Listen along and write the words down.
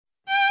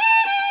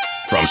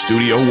From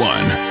Studio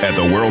One at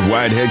the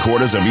worldwide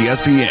headquarters of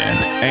ESPN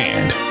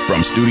and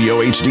from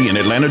Studio HD in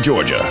Atlanta,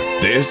 Georgia,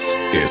 this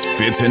is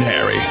Fitz and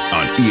Harry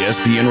on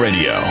ESPN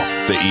Radio,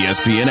 the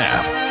ESPN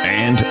app,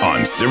 and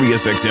on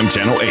SiriusXM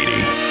Channel 80.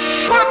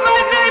 Put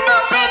my name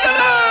up in the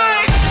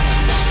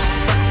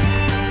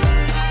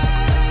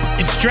line!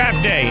 It's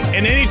draft day,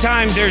 and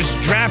anytime there's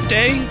draft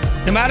day,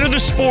 no matter the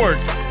sport,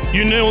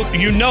 you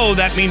know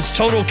that means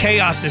total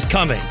chaos is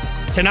coming.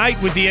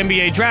 Tonight with the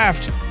NBA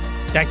draft,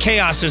 that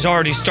chaos has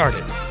already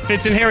started.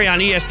 Fitz and Harry on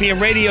ESPN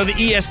Radio, the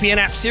ESPN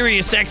app,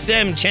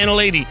 SiriusXM, Channel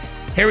 80.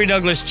 Harry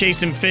Douglas,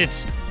 Jason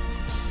Fitz.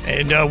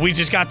 And we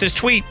just got this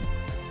tweet.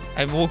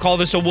 We'll call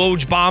this a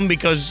Woj bomb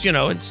because,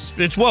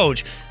 it's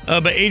Woj.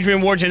 But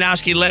Adrian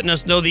Wojnarowski letting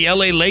us know the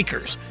LA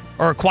Lakers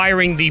are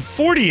acquiring the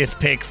 40th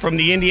pick from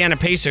the Indiana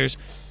Pacers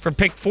for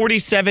pick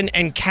 47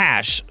 and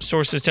cash,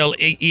 sources tell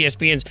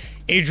ESPN's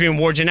Adrian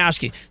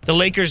Wojnarowski. The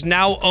Lakers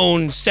now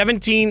own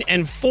 17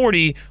 and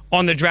 40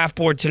 on the draft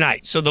board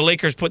tonight. So the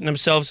Lakers putting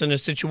themselves in a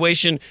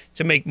situation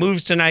to make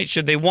moves tonight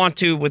should they want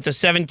to with the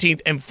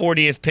 17th and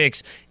 40th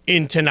picks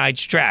in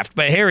tonight's draft.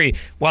 But Harry,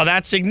 while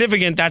that's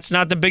significant, that's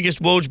not the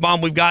biggest Woj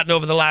bomb we've gotten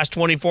over the last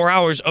 24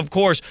 hours. Of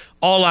course,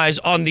 all eyes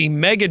on the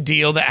mega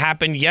deal that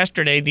happened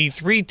yesterday, the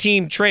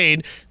 3-team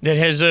trade that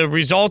has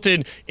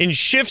resulted in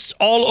shifts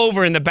all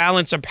over in the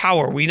balance of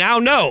power. We now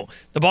know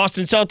the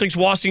Boston Celtics,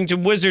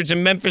 Washington Wizards,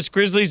 and Memphis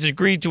Grizzlies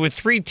agreed to a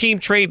 3-team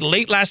trade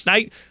late last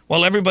night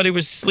while everybody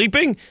was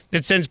sleeping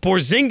that sends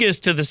Porzingis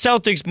to the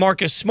Celtics,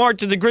 Marcus Smart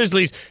to the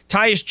Grizzlies,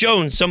 Tyus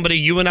Jones, somebody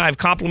you and I have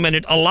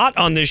complimented a lot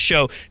on this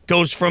show,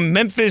 goes from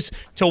Memphis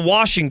to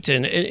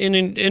Washington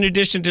in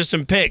addition to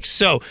some picks.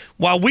 So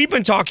while we've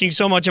been talking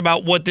so much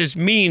about what this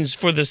means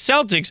for the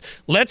Celtics,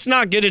 let's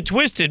not get it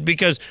twisted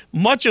because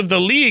much of the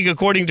league,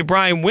 according to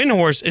Brian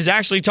Windhorst, is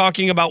actually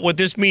talking about what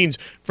this means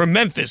for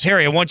Memphis.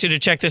 Harry, I want you to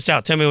check this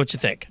out. Tell me what you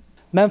think.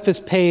 Memphis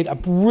paid a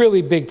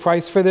really big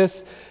price for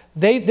this.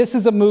 This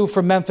is a move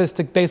for Memphis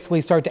to basically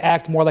start to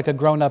act more like a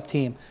grown-up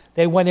team.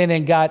 They went in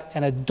and got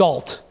an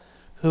adult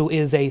who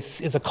is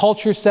a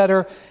culture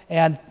setter,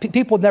 and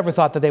people never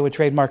thought that they would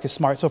trade Marcus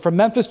Smart. So for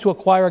Memphis to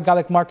acquire a guy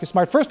like Marcus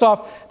Smart, first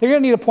off, they're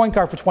going to need a point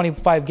guard for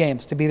 25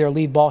 games to be their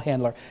lead ball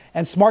handler,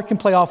 and Smart can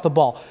play off the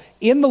ball.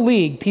 In the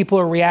league, people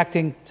are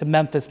reacting to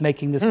Memphis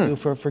making this move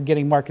for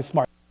getting Marcus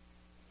Smart.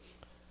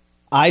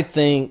 I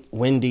think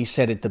Wendy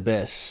said it the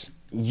best.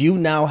 You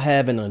now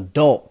have an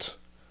adult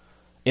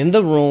in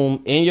the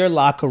room, in your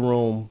locker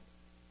room,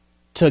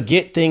 to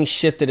get things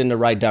shifted in the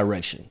right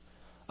direction.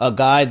 A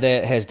guy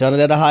that has done it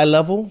at a high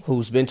level,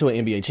 who's been to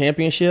an NBA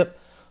championship,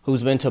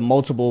 who's been to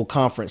multiple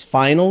conference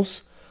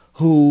finals,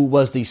 who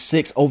was the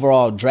 6th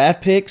overall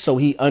draft pick, so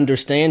he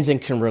understands and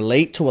can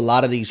relate to a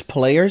lot of these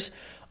players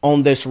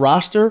on this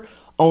roster,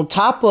 on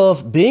top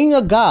of being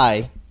a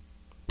guy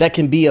that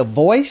can be a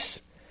voice,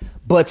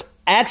 but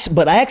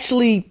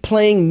actually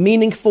playing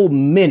meaningful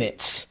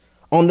minutes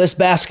on this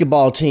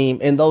basketball team,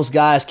 and those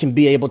guys can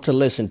be able to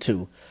listen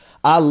to.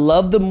 I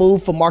love the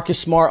move for Marcus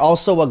Smart,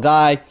 also a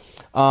guy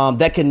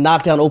that can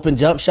knock down open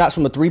jump shots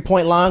from the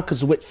three-point line,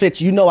 because with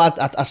Fitz,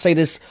 I say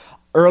this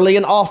early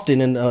and often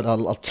and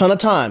a ton of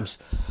times.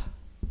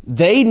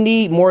 They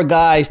need more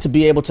guys to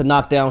be able to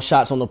knock down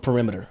shots on the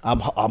perimeter. I'm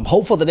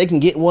hopeful that they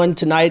can get one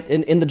tonight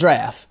in the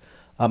draft.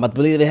 I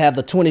believe they have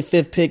the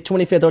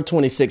 25th or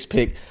 26th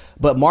pick.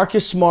 But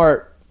Marcus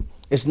Smart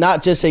is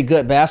not just a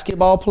good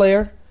basketball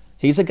player.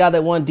 He's a guy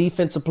that won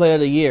Defensive Player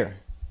of the Year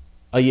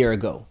a year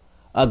ago.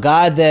 A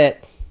guy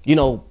that,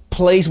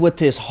 plays with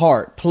his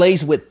heart,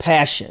 plays with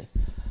passion,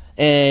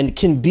 and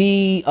can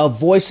be a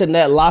voice in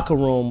that locker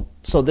room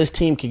so this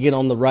team can get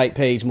on the right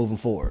page moving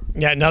forward.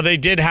 Yeah, now they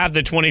did have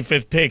the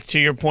 25th pick, to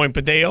your point,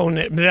 but they own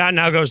it. That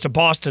now goes to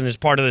Boston as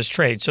part of this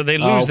trade, so they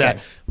lose that.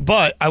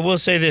 But I will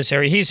say this,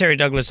 Harry. He's Harry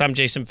Douglas. I'm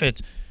Jason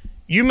Fitz.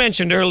 You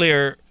mentioned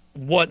earlier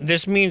what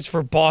this means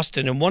for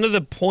Boston. And one of the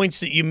points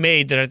that you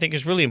made that I think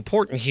is really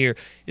important here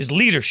is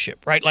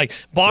leadership, right? Like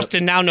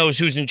Boston now knows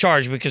who's in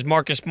charge because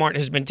Marcus Smart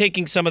has been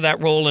taking some of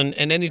that role. And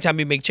anytime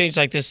you make change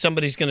like this,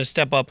 somebody's going to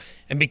step up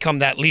and become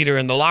that leader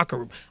in the locker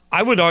room.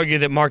 I would argue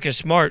that Marcus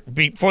Smart,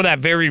 for that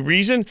very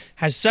reason,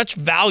 has such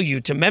value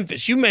to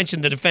Memphis. You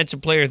mentioned the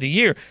Defensive Player of the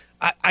Year.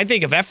 I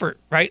think of effort,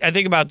 right? I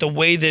think about the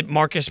way that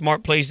Marcus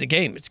Smart plays the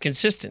game. It's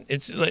consistent.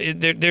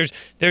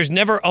 There's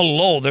never a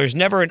lull. There's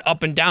never an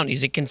up and down.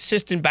 He's a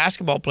consistent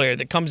basketball player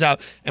that comes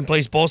out and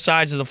plays both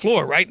sides of the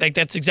floor, right? Like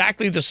that's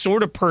exactly the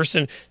sort of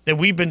person that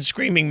we've been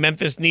screaming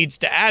Memphis needs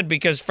to add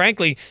because,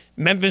 frankly,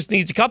 Memphis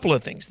needs a couple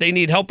of things. They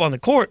need help on the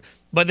court,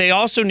 but they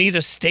also need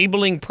a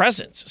stabling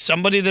presence,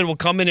 somebody that will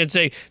come in and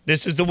say,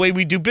 this is the way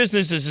we do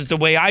business, this is the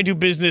way I do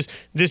business,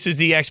 this is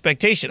the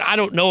expectation. I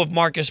don't know if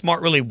Marcus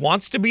Smart really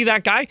wants to be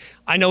that guy.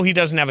 I know he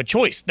doesn't have a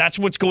choice. That's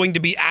what's going to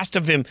be asked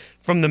of him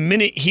from the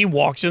minute he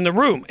walks in the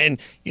room. And,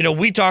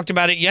 we talked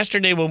about it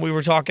yesterday when we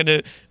were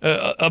talking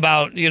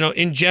about,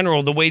 in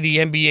general, the way the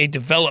NBA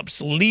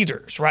develops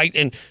leaders, right?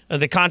 And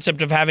the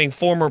concept of having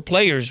former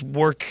players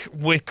work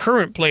with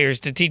current players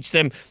to teach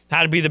them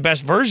how to be the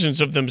best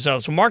versions of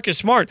themselves. So Marcus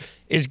Smart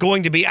is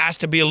going to be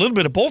asked to be a little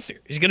bit of both here.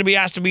 He's going to be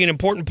asked to be an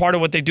important part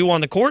of what they do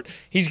on the court.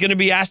 He's going to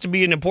be asked to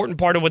be an important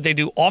part of what they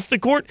do off the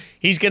court.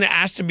 He's going to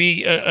ask to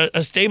be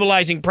a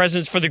stabilizing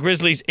presence for the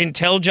Grizzlies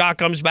until Ja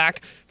comes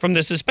back from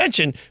the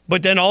suspension.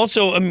 But then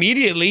also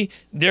immediately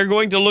they're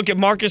going to look at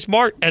Marcus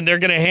Smart and they're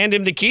going to hand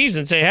him the keys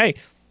and say, hey,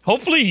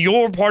 hopefully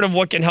you're part of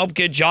what can help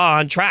get Ja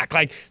on track.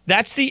 Like,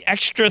 that's the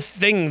extra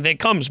thing that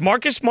comes.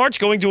 Marcus Smart's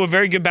going to a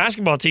very good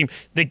basketball team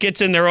that gets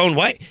in their own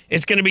way.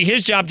 It's going to be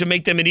his job to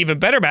make them an even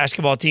better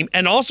basketball team,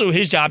 and also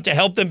his job to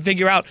help them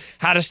figure out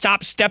how to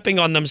stop stepping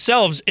on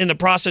themselves in the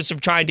process of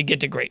trying to get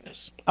to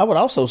greatness. I would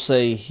also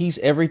say he's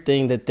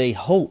everything that they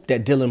hoped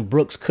that Dylan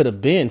Brooks could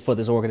have been for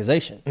this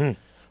organization.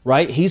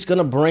 Right? He's going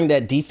to bring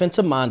that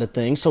defensive mind to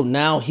things, so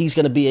now he's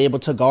going to be able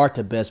to guard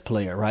the best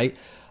player, right?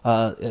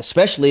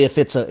 Especially if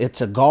it's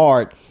a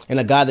guard and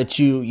a guy that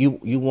you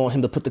want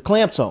him to put the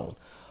clamps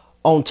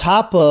on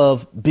top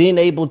of being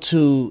able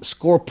to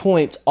score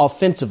points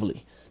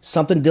offensively,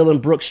 something Dylan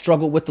Brooks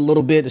struggled with a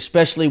little bit,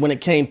 especially when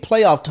it came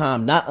playoff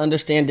time, not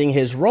understanding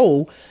his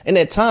role and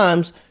at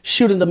times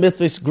shooting the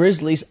Memphis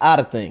Grizzlies out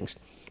of things.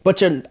 But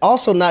you're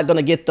also not going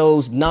to get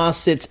those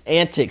nonsense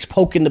antics,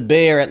 poking the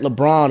bear at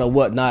LeBron or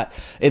whatnot.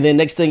 And then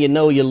next thing you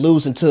know, you're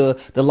losing to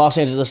the Los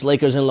Angeles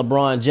Lakers and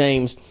LeBron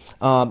James.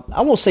 I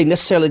won't say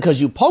necessarily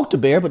because you poked the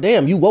bear, but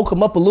damn, you woke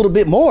him up a little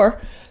bit more.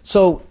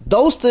 So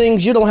those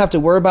things you don't have to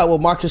worry about with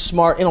Marcus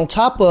Smart. And on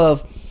top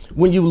of,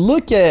 when you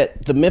look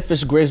at the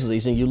Memphis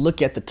Grizzlies and you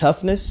look at the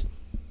toughness,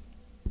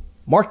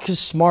 Marcus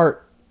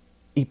Smart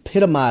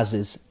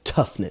epitomizes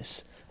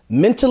toughness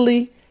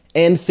mentally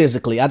and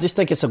physically. I just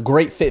think it's a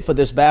great fit for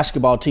this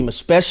basketball team,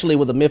 especially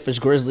where the Memphis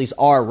Grizzlies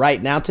are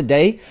right now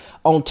today.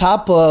 On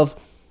top of,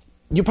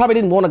 you probably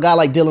didn't want a guy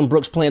like Dylan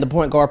Brooks playing the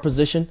point guard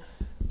position,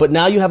 but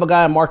now you have a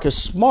guy in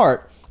Marcus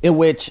Smart in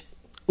which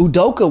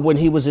Udoka, when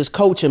he was his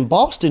coach in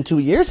Boston 2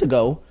 years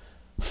ago,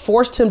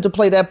 forced him to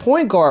play that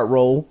point guard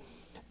role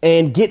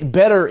and get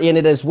better in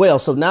it as well.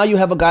 So now you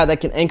have a guy that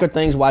can anchor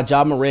things while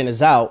Ja Morant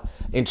is out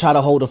and try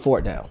to hold the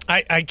fort down.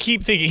 I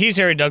keep thinking, he's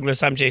Harry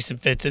Douglas, I'm Jason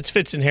Fitz. It's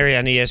Fitz and Harry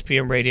on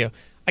ESPN Radio.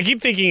 I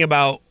keep thinking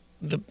about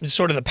the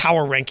sort of the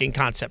power ranking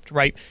concept,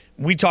 right?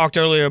 We talked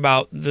earlier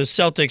about the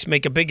Celtics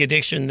make a big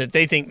addition that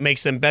they think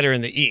makes them better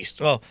in the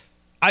East. Well,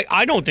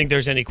 I don't think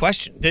there's any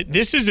question.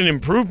 This is an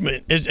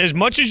improvement. As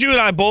much as you and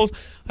I both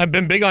have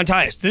been big on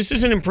Tyus, this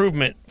is an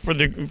improvement for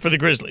the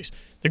Grizzlies.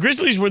 The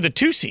Grizzlies were the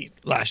 2 seed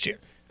last year.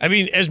 I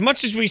mean, as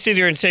much as we sit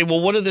here and say, well,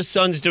 what are the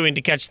Suns doing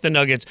to catch the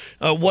Nuggets?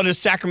 What is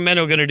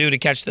Sacramento going to do to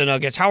catch the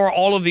Nuggets? How are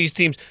all of these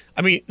teams?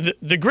 I mean,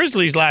 the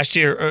Grizzlies last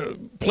year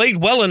played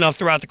well enough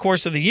throughout the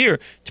course of the year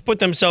to put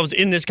themselves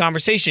in this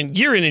conversation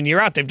year in and year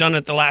out. They've done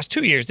it the last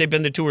 2 years. They've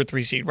been the 2 or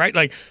 3 seed, right?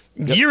 Like,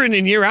 year in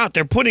and year out,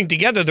 they're putting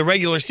together the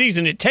regular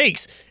season it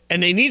takes,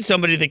 and they need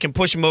somebody that can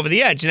push them over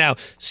the edge. Now,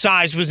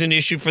 size was an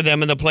issue for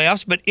them in the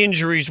playoffs, but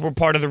injuries were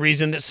part of the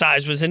reason that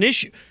size was an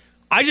issue.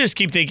 I just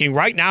keep thinking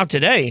right now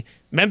today,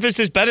 Memphis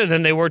is better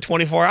than they were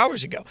 24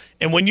 hours ago.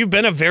 And when you've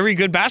been a very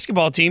good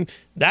basketball team,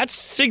 that's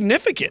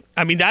significant.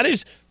 I mean, that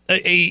is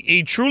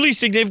a truly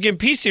significant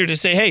piece here to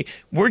say, hey,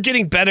 we're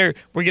getting better,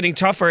 we're getting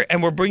tougher,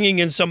 and we're bringing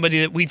in somebody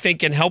that we think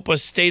can help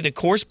us stay the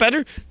course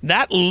better.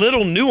 That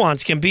little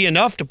nuance can be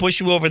enough to push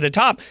you over the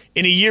top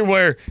in a year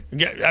where,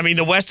 I mean,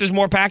 the West is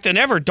more packed than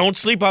ever. Don't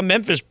sleep on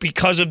Memphis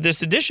because of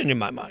this addition in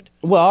my mind.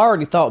 Well, I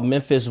already thought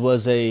Memphis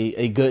was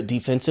a good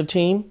defensive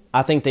team.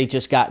 I think they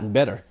just gotten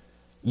better.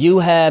 You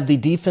have the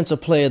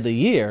Defensive Player of the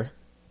Year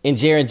in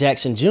Jaren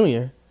Jackson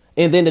Jr.,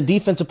 and then the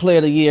Defensive Player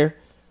of the Year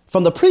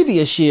from the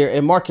previous year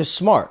in Marcus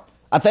Smart.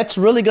 That's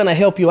really going to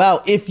help you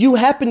out. If you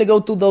happen to go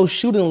through those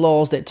shooting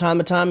laws that time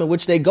to time in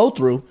which they go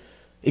through,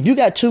 if you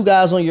got 2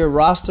 guys on your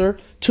roster,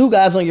 2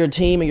 guys on your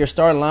team in your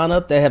starting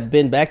lineup that have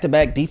been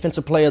back-to-back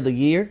Defensive Player of the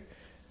Year,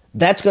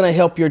 that's going to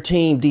help your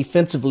team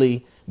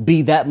defensively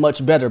be that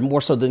much better, more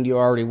so than you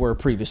already were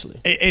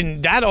previously.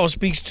 And that all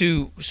speaks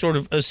to sort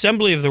of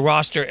assembly of the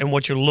roster and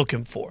what you're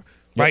looking for,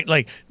 right? Yep.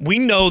 Like, we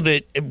know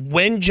that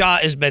when Ja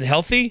has been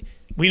healthy,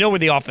 we know where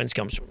the offense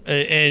comes from.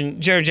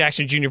 And Jaren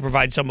Jackson Jr.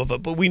 provides some of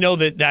it, but we know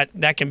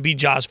that can be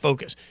Ja's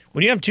focus.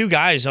 When you have 2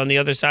 guys on the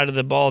other side of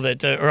the ball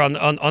that, or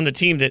on the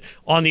team that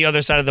on the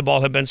other side of the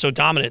ball have been so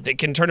dominant, that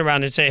can turn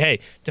around and say, hey,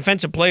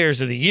 Defensive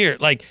Players of the Year,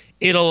 like,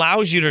 it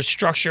allows you to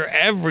structure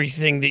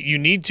everything that you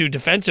need to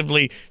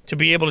defensively to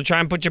be able to try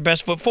and put your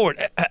best foot forward.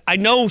 I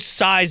know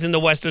size in the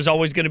West is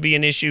always going to be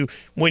an issue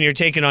when you're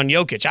taking on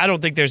Jokic. I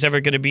don't think there's ever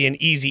going to be an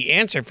easy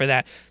answer for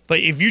that. But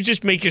if you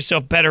just make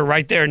yourself better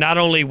right there, not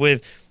only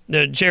with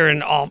the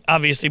Jaren,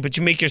 obviously, but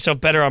you make yourself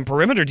better on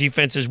perimeter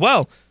defense as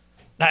well,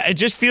 It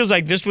just feels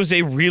like this was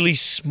a really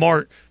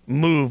smart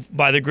move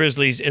by the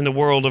Grizzlies in the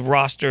world of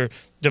roster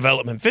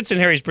development. Fitz and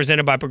Harry is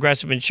presented by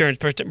Progressive Insurance.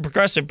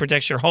 Progressive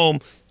protects your home,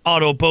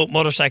 auto, boat,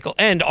 motorcycle,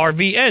 and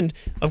RV, and,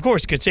 of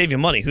course, could save you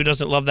money. Who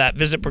doesn't love that?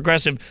 Visit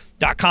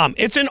Progressive.com.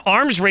 It's an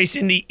arms race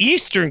in the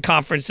Eastern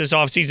Conference this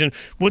offseason.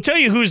 We'll tell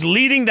you who's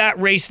leading that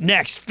race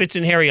next. Fitz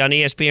and Harry on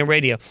ESPN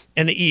Radio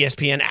and the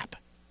ESPN app.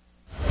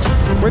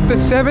 With the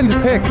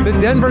 7th pick, the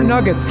Denver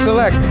Nuggets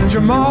select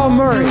Jamal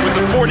Murray. With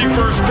the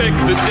 41st pick,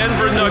 the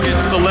Denver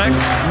Nuggets select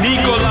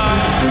Nikola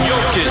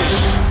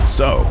Jokic.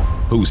 So,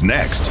 who's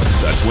next?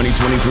 The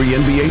 2023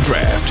 NBA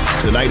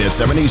Draft. Tonight at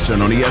 7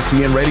 Eastern on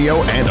ESPN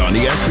Radio and on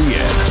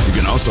ESPN. You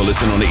can also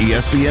listen on the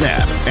ESPN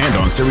app and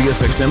on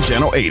SiriusXM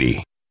Channel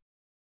 80.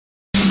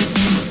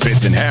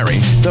 Fitz and Harry,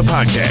 the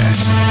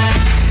podcast.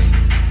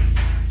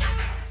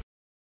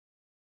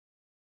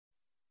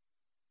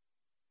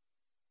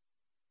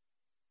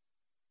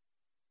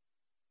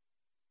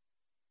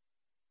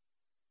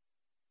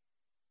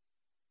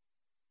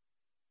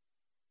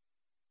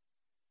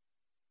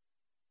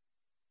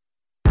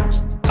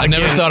 I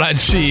never thought I'd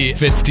see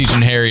Fitz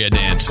teaching Harry a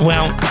dance.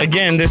 Well,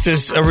 again, this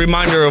is a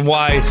reminder of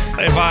why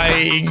if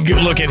I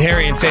look at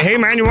Harry and say, hey,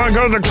 man, you want to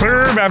go to the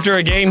club after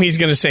a game, he's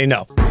going to say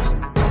no.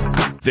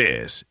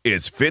 This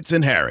is Fitz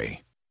and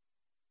Harry.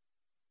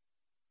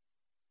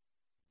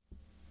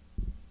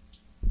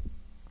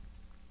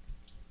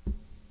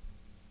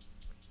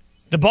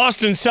 The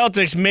Boston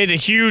Celtics made a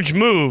huge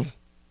move,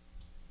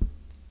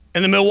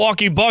 and the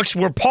Milwaukee Bucks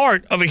were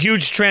part of a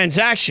huge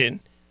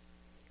transaction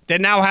that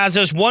now has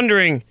us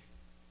wondering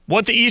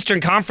what the Eastern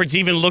Conference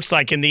even looks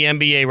like in the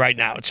NBA right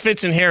now. It's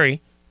Fitz and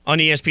Harry on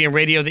ESPN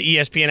Radio, the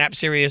ESPN app,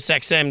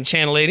 SiriusXM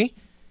Channel 80.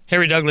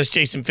 Harry Douglas,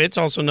 Jason Fitz,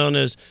 also known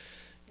as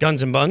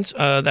Guns and Buns.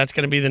 That's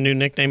going to be the new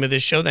nickname of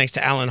this show, thanks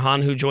to Alan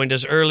Hahn, who joined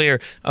us earlier.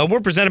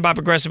 We're presented by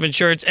Progressive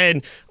Insurance.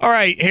 And, all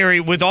right,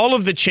 Harry, with all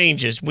of the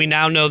changes we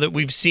now know that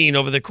we've seen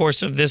over the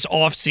course of this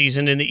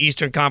offseason in the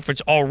Eastern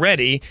Conference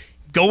already,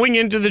 going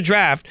into the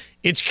draft,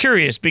 it's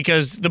curious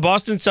because the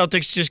Boston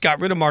Celtics just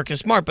got rid of Marcus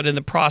Smart, but in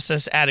the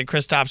process added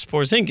Kristaps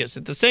Porzingis.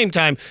 At the same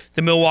time,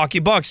 the Milwaukee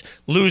Bucks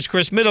lose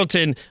Chris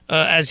Middleton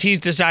as he's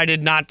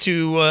decided not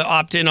to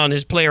opt in on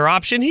his player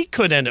option. He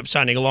could end up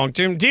signing a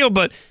long-term deal,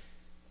 but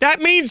that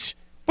means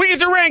we get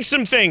to rank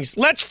some things.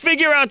 Let's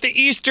figure out the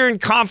Eastern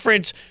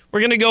Conference. We're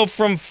going to go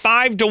from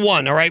 5 to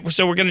 1, all right?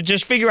 So we're going to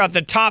just figure out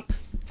the top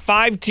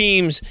 5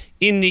 teams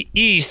in the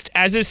East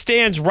as it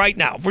stands right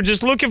now. If we're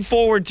just looking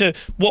forward to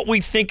what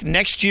we think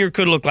next year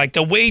could look like,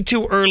 the way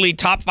too early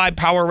top 5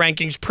 power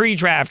rankings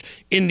pre-draft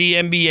in the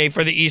NBA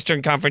for the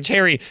Eastern Conference.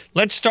 Harry,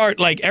 let's start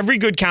like every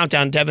good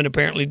countdown. Devin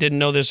apparently didn't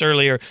know this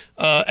earlier.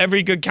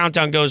 Every good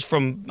countdown goes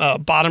from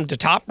bottom to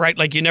top, right?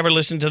 Like you never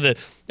listen to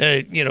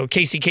the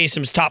Casey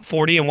Kasem's top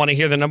 40 and want to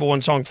hear the number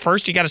 1 song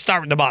first. You got to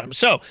start with the bottom.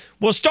 So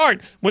we'll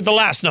start with the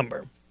last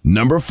number.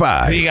 Number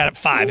 5. Who you got at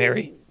 5,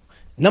 Harry?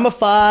 Number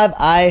 5,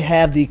 I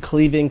have the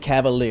Cleveland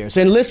Cavaliers.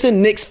 And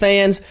listen, Knicks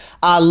fans,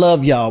 I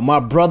love y'all. My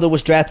brother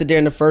was drafted there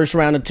in the first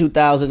round of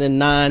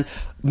 2009.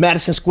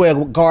 Madison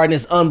Square Garden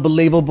is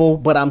unbelievable,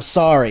 but I'm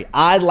sorry.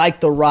 I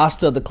like the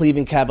roster of the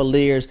Cleveland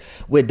Cavaliers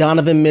with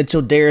Donovan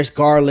Mitchell, Darius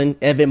Garland,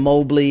 Evan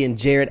Mobley, and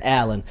Jared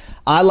Allen.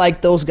 I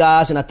like those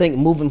guys, and I think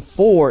moving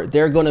forward,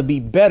 they're going to be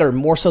better,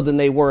 more so than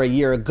they were a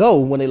year ago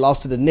when they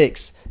lost to the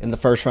Knicks in the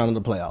first round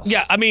of the playoffs.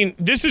 Yeah, I mean,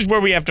 this is where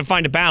we have to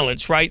find a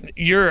balance, right?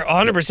 You're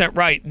 100%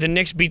 right. The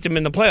Knicks beat them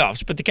in the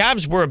playoffs, but the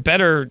Cavs were a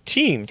better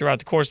team throughout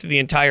the course of the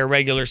entire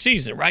regular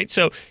season, right?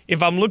 So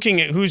if I'm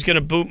looking at who's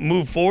going to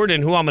move forward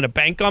and who I'm going to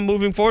bank on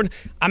moving forward,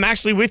 I'm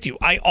actually with you.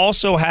 I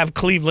also have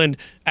Cleveland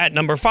at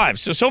number 5.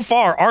 So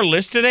far, our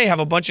list today have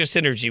a bunch of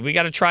synergy. We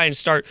got to try and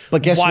start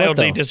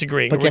wildly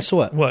disagreeing. But guess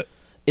what? What?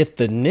 If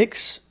the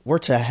Knicks were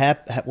to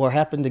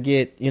happen to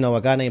get,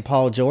 a guy named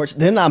Paul George,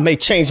 then I may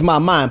change my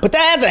mind. But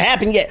that hasn't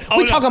happened yet.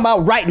 We're talking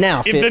about right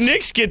now, Fitz. If the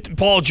Knicks get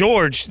Paul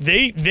George,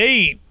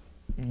 they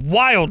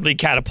wildly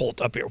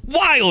catapult up here.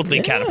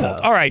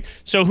 Catapult. All right.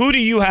 So who do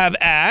you have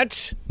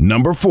at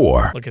number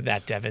 4? Look at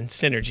that, Devin.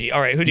 Synergy.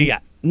 All right. Who do you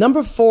got?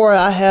 Number 4,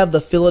 I have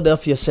the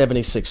Philadelphia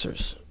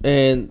 76ers.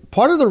 And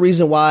part of the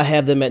reason why I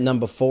have them at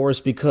number 4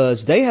 is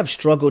because they have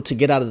struggled to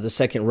get out of the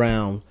second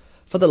round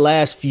for the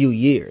last few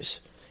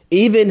years,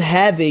 even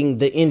having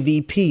the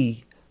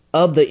MVP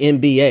of the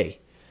NBA.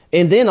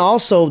 And then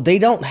also, they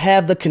don't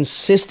have the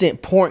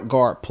consistent point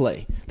guard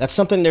play. That's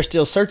something they're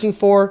still searching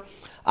for.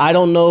 I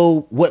don't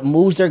know what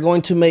moves they're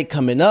going to make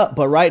coming up,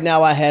 but right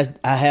now I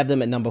have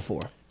them at number 4.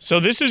 So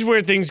this is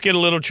where things get a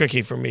little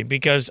tricky for me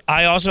because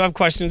I also have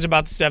questions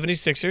about the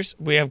 76ers.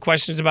 We have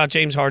questions about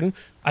James Harden.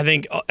 I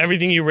think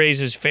everything you raise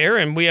is fair,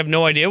 and we have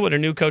no idea what a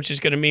new coach is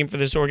going to mean for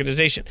this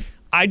organization.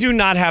 I do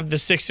not have the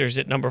Sixers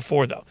at number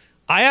 4, though.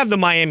 I have the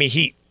Miami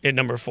Heat at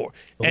number 4.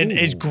 And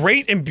as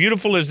great and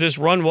beautiful as this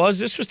run was,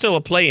 this was still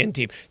a play-in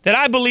team that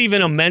I believe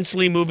in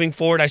immensely moving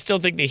forward. I still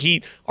think the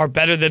Heat are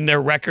better than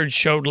their record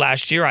showed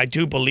last year. I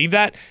do believe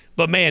that.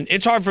 But, man,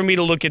 it's hard for me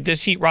to look at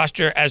this Heat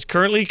roster as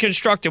currently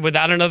constructed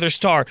without another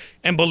star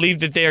and believe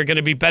that they are going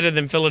to be better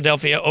than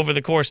Philadelphia over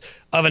the course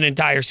of an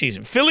entire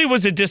season. Philly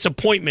was a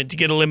disappointment to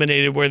get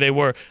eliminated where they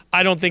were.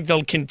 I don't think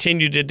they'll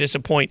continue to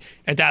disappoint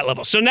at that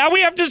level. So now we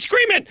have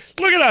disagreement.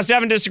 Look at us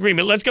having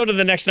disagreement. Let's go to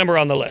the next number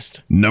on the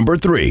list. Number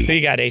 3. Who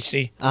you got,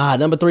 HD?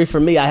 Number 3 for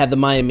me, I have the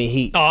Miami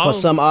Heat. For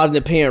some odd and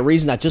apparent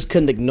reason, I just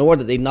couldn't ignore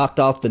that they knocked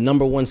off the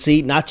number 1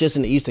 seed, not just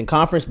in the Eastern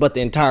Conference, but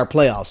the entire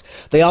playoffs.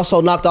 They also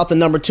knocked off the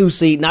number 2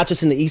 seed, not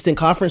just in the Eastern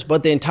Conference,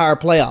 but the entire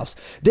playoffs.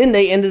 Then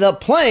they ended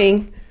up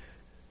playing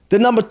the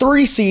number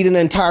 3 seed in the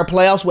entire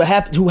playoffs,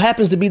 who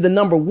happens to be the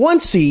number 1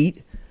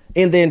 seed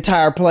in the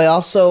entire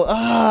playoffs. So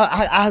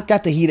I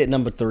got the Heat at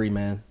number 3,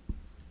 man.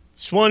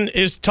 This one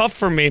is tough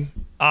for me.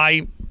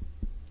 I'm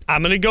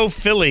going to go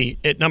Philly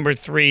at number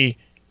 3.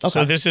 Okay.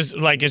 So this is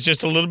it's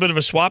just a little bit of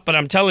a swap, but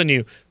I'm telling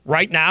you,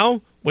 right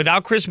now,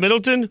 without Chris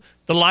Middleton,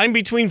 the line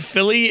between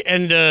Philly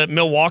and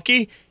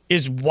Milwaukee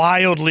is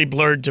wildly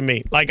blurred to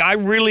me. I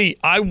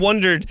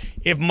wondered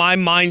if my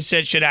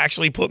mindset should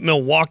actually put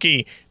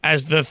Milwaukee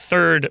as the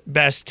 3rd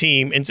best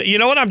team and say, you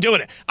know what, I'm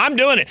doing it.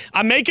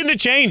 I'm making the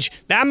change.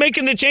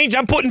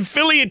 I'm putting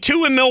Philly at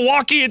 2 and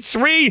Milwaukee at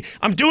 3.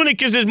 I'm doing it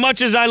because as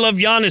much as I love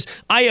Giannis,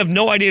 I have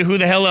no idea who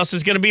the hell else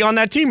is going to be on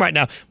that team right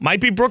now.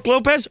 Might be Brook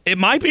Lopez. It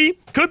might be.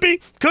 Could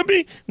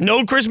be.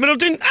 No Chris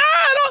Middleton.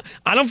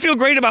 I don't feel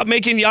great about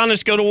making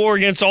Giannis go to war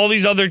against all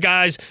these other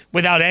guys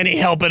without any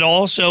help at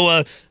all.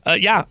 So,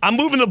 I'm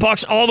moving the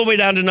Bucks all the way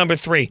down to number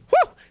 3.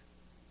 Woo!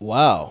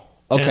 Wow.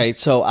 Okay,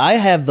 so I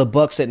have the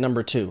Bucks at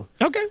number 2.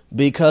 Okay.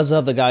 Because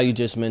of the guy you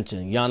just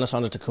mentioned, Giannis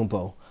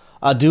Antetokounmpo.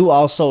 I do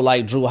also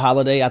like Drew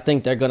Holiday. I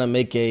think they're going to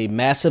make a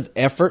massive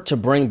effort to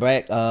bring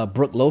back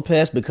Brook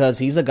Lopez because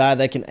he's a guy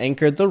that can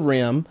anchor the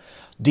rim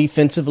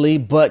defensively,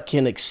 but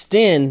can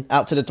extend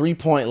out to the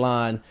three-point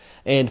line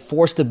and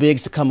force the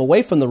bigs to come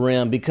away from the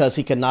rim because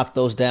he can knock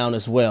those down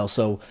as well.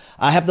 So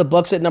I have the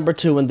Bucks at number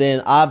 2, and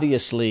then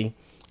obviously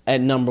at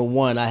number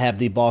 1, I have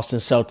the Boston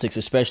Celtics,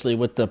 especially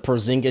with the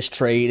Porzingis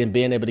trade and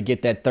being able to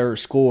get that third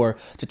score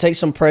to take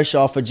some pressure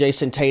off of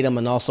Jason Tatum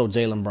and also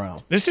Jaylen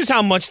Brown. This is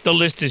how much the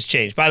list has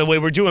changed. By the way,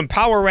 we're doing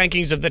power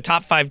rankings of the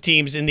top 5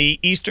 teams in the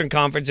Eastern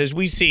Conference as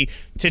we see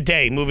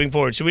today moving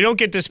forward. So we don't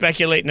get to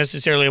speculate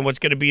necessarily on what's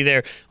going to be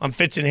there on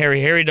Fitz and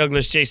Harry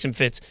Douglas, Jason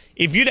Fitz.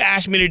 If you'd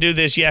asked me to do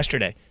this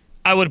yesterday,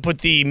 I would have put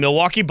the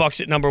Milwaukee Bucks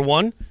at number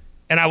 1,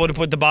 and I would have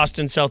put the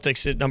Boston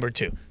Celtics at number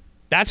 2.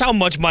 That's how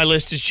much my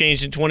list has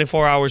changed in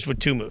 24 hours with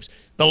 2 moves.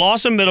 The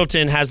loss of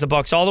Middleton has the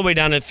Bucks all the way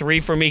down to 3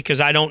 for me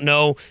because I don't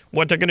know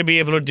what they're going to be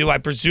able to do. I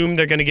presume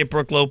they're going to get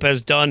Brook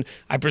Lopez done.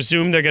 I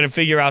presume they're going to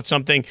figure out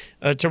something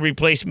to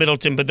replace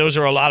Middleton, but those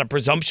are a lot of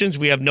presumptions.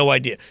 We have no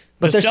idea.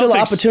 But there's still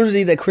an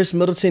opportunity that Chris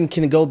Middleton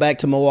can go back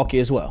to Milwaukee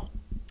as well.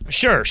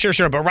 Sure.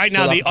 But right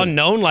now, the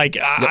unknown,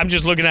 I'm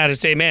just looking at it and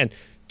say, man,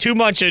 too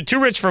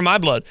rich for my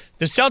blood.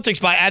 The Celtics,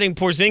 by adding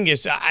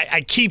Porzingis, I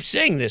keep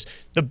saying this,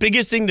 the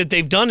biggest thing that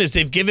they've done is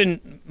they've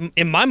given,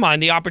 in my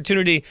mind, the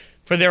opportunity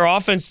for their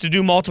offense to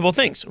do multiple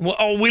things.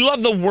 We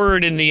love the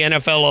word in the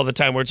NFL all the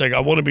time where it's like, I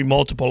want to be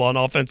multiple on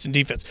offense and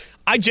defense.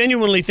 I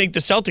genuinely think the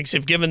Celtics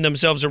have given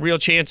themselves a real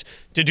chance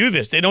to do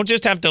this. They don't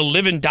just have to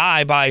live and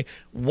die by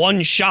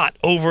one shot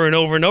over and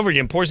over and over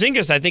again.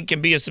 Porzingis, I think,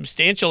 can be a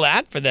substantial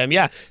add for them.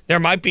 Yeah, there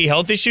might be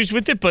health issues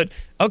with it, but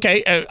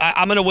okay,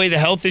 I'm going to weigh the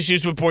health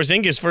issues with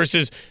Porzingis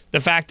versus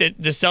the fact that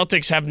the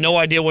Celtics have no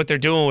idea what they're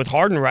doing with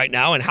Harden right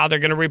now and how they're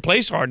going to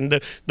replace Harden.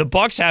 The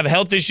Bucks have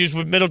health issues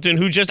with Middleton,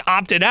 who just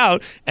opted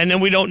out, and then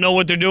we don't know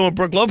what they're doing with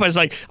Brook Lopez.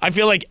 I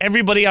feel like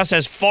everybody else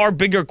has far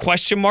bigger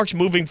question marks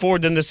moving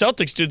forward than the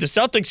Celtics do. The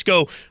Celtics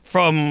go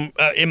from,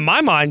 in my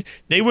mind,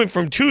 they went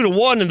from 2 to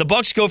 1, and the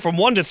Bucks go from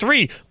 1 to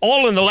 3,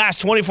 all in the last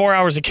 24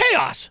 hours of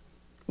chaos.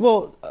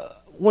 Well,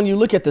 when you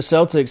look at the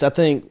Celtics, I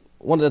think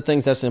one of the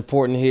things that's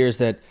important here is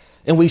that,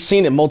 and we've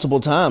seen it multiple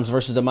times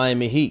versus the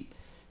Miami Heat,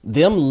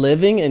 them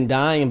living and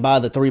dying by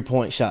the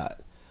three-point shot.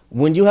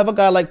 When you have a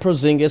guy like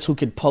Porzingis who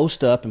could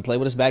post up and play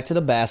with his back to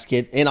the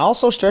basket and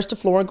also stretch the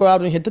floor and go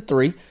out and hit the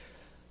three,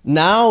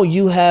 now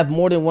you have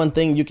more than one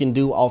thing you can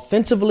do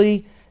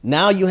offensively.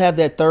 Now you have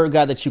that third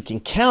guy that you can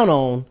count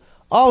on.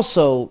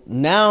 Also,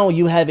 now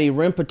you have a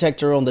rim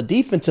protector on the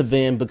defensive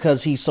end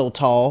because he's so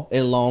tall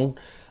and long,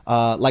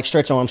 like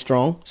Stretch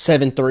Armstrong,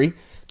 7'3".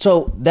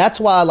 So that's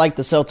why I like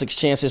the Celtics'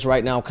 chances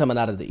right now coming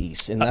out of the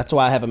East, and that's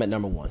why I have them at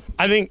number 1.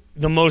 I think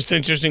the most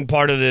interesting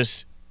part of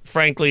this,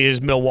 frankly,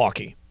 is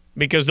Milwaukee.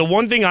 Because the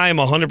one thing I am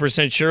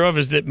 100% sure of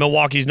is that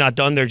Milwaukee's not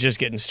done. They're just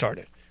getting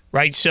started,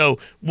 right? So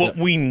what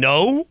we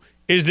know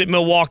is that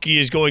Milwaukee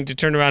is going to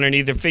turn around and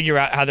either figure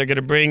out how they're going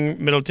to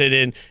bring Middleton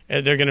in,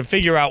 they're going to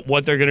figure out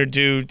what they're going to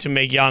do to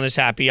make Giannis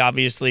happy,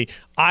 obviously.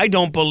 I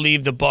don't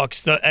believe the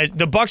Bucks.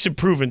 The Bucks have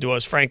proven to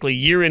us, frankly,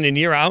 year in and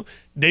year out,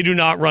 they do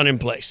not run in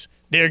place.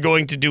 They're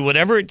going to do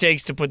whatever it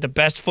takes to put the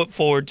best foot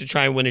forward to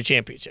try and win a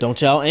championship.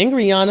 Don't y'all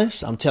angry,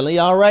 Giannis. I'm telling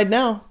y'all right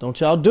now. Don't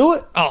y'all do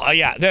it. Oh,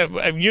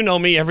 yeah. You know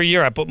me. Every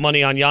year I put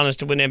money on Giannis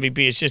to win MVP.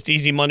 It's just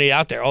easy money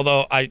out there.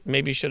 Although I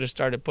maybe should have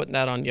started putting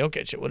that on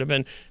Jokic. It would have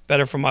been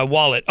better for my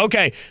wallet.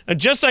 Okay,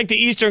 just like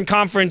the Eastern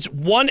Conference,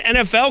 one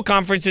NFL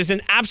conference is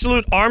an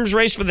absolute arms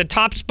race for the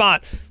top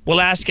spot.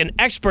 We'll ask an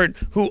expert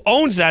who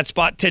owns that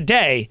spot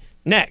today.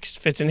 Next,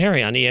 Fitz and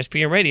Harry on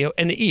ESPN Radio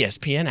and the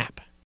ESPN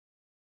app.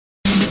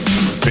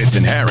 Fitz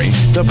and Harry,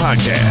 the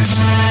podcast.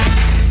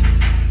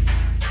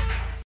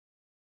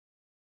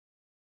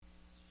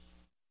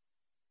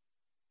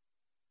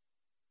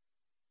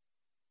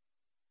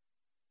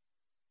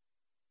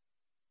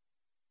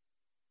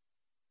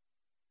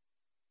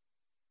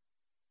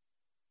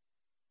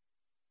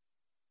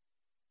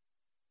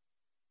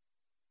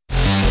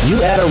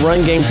 You add a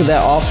run game to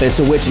that offense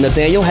in which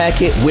Nathaniel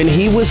Hackett, when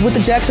he was with the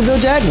Jacksonville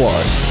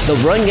Jaguars, the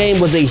run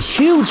game was a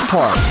huge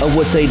part of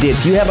what they did.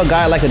 If you have a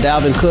guy like a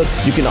Dalvin Cook,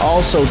 you can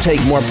also take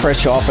more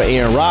pressure off of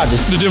Aaron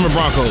Rodgers. The Denver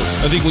Broncos,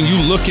 I think when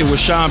you look at what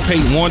Sean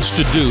Payton wants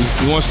to do,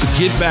 he wants to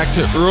get back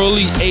to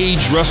early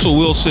age Russell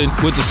Wilson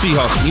with the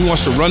Seahawks. He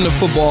wants to run the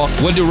football.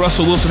 What did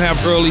Russell Wilson have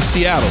early?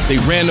 Seattle. They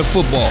ran the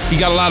football. He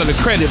got a lot of the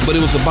credit, but it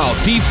was about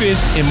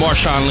defense and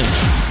Marshawn Lynch.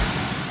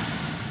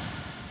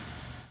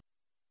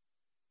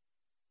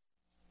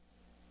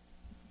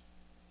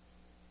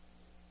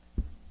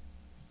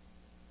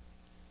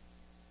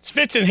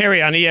 Fitz and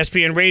Harry on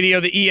ESPN Radio,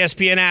 the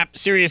ESPN app,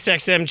 Sirius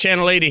XM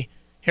Channel 80.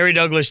 Harry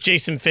Douglas,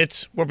 Jason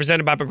Fitz. We're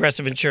presented by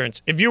Progressive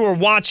Insurance. If you were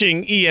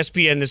watching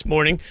ESPN this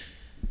morning,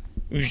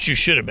 which you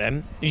should have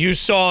been, you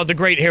saw the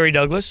great Harry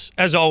Douglas,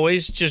 as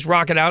always, just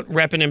rocking out,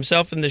 repping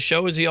himself in the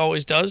show as he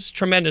always does,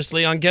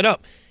 tremendously on Get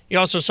Up. You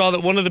also saw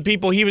that one of the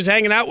people he was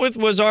hanging out with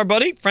was our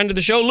buddy, friend of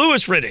the show,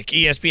 Louis Riddick,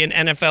 ESPN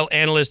NFL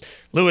analyst.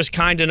 Louis,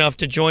 kind enough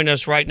to join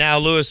us right now.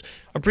 Louis,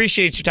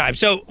 appreciate your time.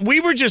 So we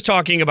were just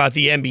talking about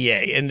the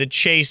NBA and the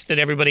chase that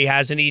everybody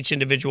has in each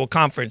individual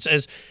conference.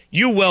 As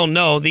you well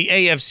know, the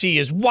AFC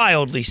is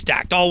wildly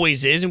stacked,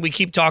 always is, and we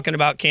keep talking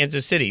about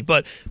Kansas City.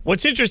 But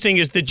what's interesting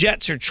is the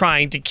Jets are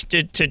trying to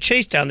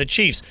chase down the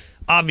Chiefs,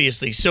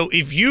 obviously. So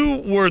if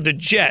you were the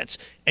Jets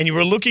and you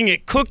were looking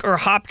at Cook or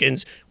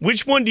Hopkins,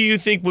 which one do you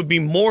think would be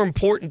more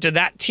important to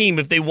that team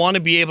if they want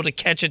to be able to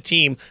catch a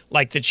team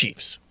like the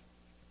Chiefs?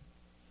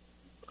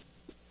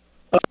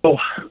 Oh,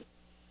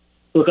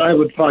 look, I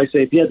would probably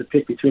say if you had to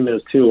pick between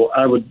those two,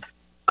 I would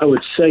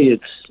say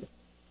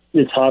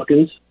it's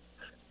Hopkins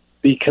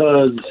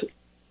because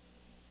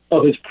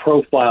of his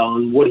profile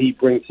and what he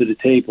brings to the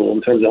table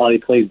in terms of how he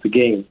plays the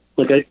game.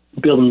 Like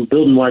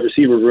building wide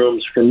receiver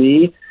rooms for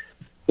me,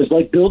 it's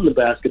like building a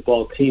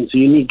basketball team. So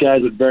you need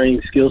guys with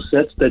varying skill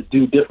sets that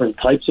do different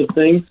types of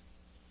things.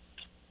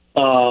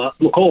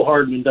 McCole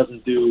Hardman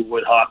doesn't do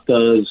what Hop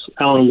does.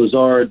 Alan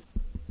Lazard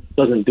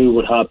doesn't do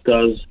what Hop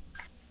does.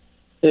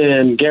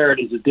 And Garrett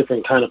is a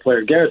different kind of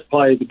player. Garrett's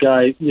probably the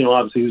guy,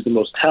 obviously who's the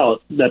most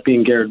talented, that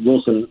being Garrett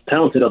Wilson,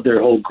 talented of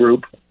their whole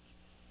group.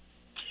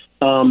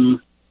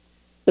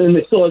 And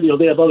they still,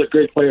 they have other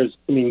great players.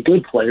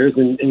 Good players,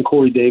 and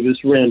Corey Davis,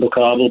 Randall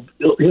Cobb,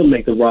 he'll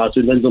make the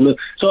roster.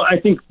 So I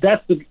think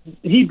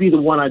he'd be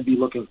the one I'd be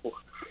looking for.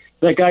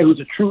 That guy who's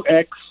a true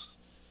X,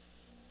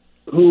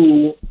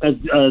 who, as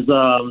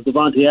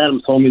Devontae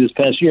Adams told me this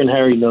past year, and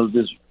Harry knows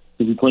this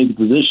because he played the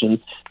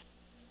position,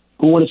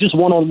 who when it's just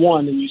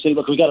one-on-one and you say,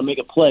 look, we got to make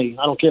a play.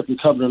 I don't care if you're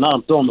covered or not.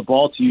 I'm throwing the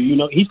ball to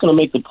you. He's going to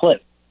make the play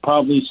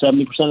probably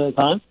 70% of the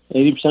time,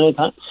 80% of the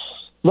time.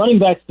 Running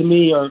backs to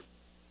me are,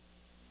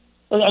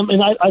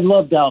 I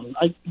love Dalvin.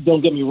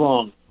 Don't get me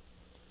wrong.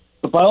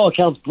 But by all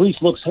accounts, Brees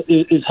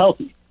is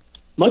healthy.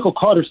 Michael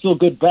Carter's still a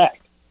good back.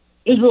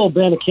 Israel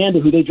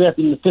Abanikanda, who they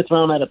drafted in the 5th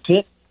round out of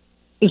Pitt,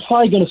 is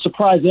probably going to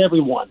surprise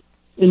everyone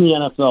in the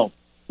NFL.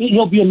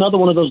 He'll be another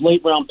one of those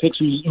late-round picks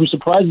who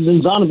surprises.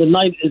 And Zonovan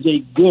Knight is a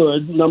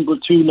good number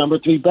 2, number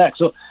 3 back.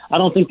 So I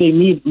don't think they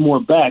need more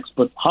backs.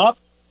 But Hop,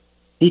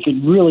 he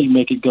could really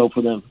make it go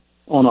for them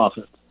on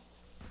offense.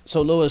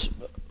 So, Louis,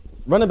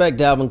 running back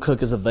Dalvin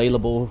Cook is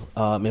available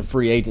in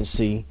free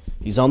agency.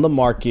 He's on the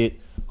market.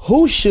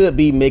 Who should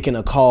be making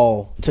a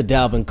call to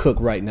Dalvin Cook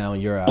right now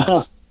in your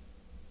eyes?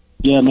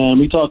 Yeah, man,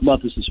 we talked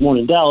about this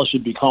morning. Dallas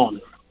should be calling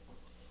it.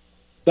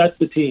 That's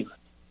the team.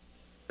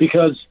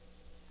 Because,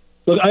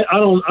 look, I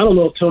don't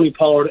know if Tony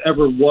Pollard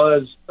ever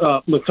was.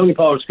 Look, Tony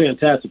Pollard's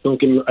fantastic. Don't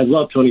get me. I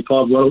love Tony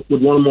Pollard.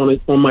 Would want him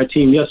on my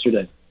team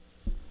yesterday.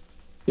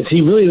 Is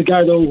he really the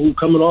guy, though, who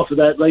coming off of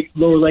that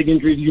lower leg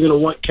injury you're going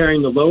to want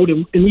carrying the load?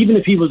 And even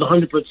if he was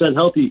 100%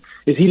 healthy,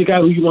 is he the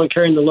guy who you want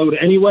carrying the load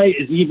anyway?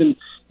 Is he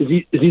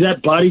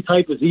that body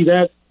type? Is he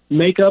that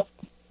makeup?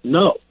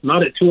 No,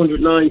 not at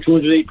 209,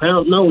 208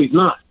 pounds. No, he's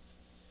not.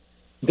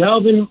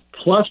 Dalvin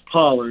plus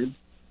Pollard,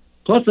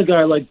 plus a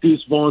guy like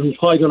Deuce Vaughn, who's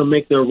probably going to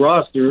make their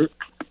roster.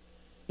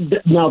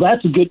 Now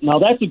that's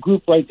a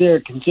group right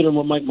there, considering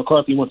what Mike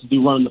McCarthy wants to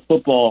do running the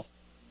football,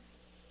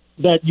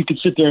 that you could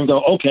sit there and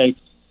go, okay,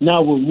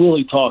 now we're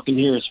really talking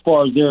here as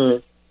far as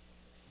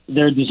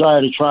their desire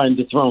to try and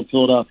dethrone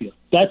Philadelphia.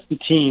 That's the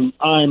team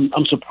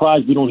I'm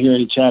surprised we don't hear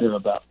any chatter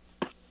about.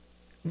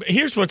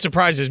 Here's what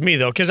surprises me,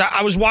 though, because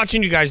I was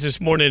watching you guys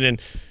this morning,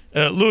 and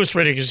Louis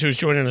Riddick is who's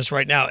joining us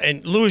right now.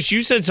 And, Louis,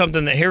 you said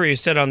something that Harry has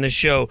said on this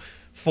show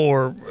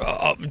for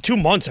 2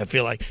 months, I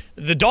feel like.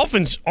 The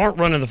Dolphins aren't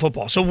running the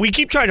football. So we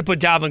keep trying to put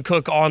Dalvin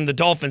Cook on the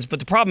Dolphins, but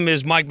the problem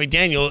is Mike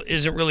McDaniel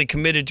isn't really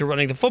committed to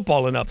running the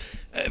football enough.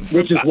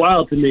 Which is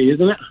wild to me,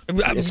 isn't it?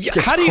 It's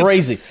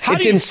crazy.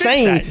 It's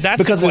insane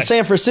because in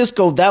San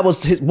Francisco, that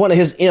was one of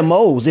his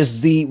MOs,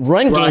 is the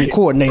run game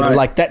coordinator. Right.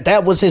 Like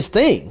that was his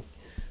thing.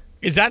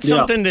 Is that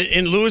something that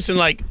in Lewis and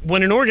like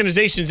when an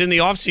organization's in the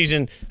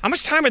offseason, how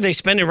much time are they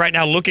spending right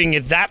now looking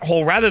at that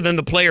whole rather than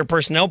the player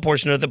personnel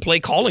portion of the play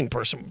calling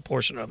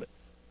portion of it?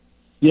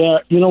 Yeah,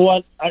 you know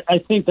what? I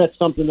think that's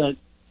something that,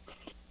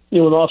 in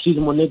the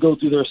offseason when they go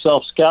through their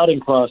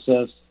self-scouting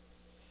process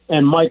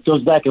and Mike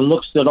goes back and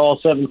looks at all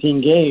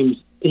 17 games,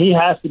 he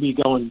has to be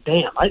going,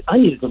 damn, I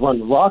needed to run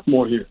the rock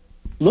more here.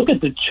 Look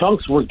at the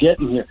chunks we're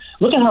getting here.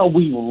 Look at how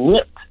we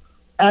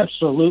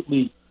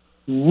absolutely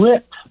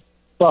ripped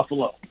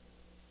Buffalo.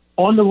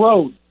 On the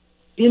road,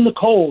 in the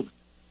cold,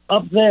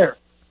 up there.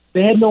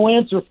 They had no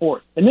answer for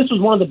it. And this was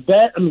one of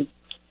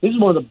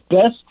the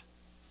best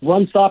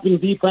run-stopping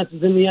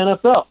defenses in the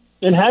NFL.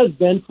 It has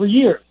been for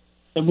years.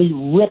 And we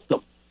ripped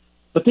them.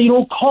 But they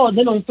don't call it.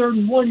 Then on 3rd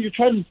and 1, you're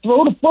trying to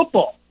throw the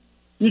football.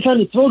 You're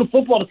trying to throw the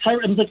football to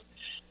Tyrod. And like,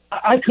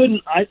 I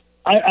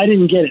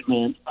didn't get it,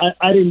 man.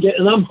 I didn't get it.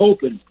 And I'm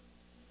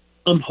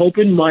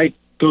hoping Mike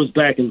goes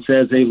back and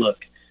says, hey, look,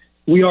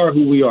 we are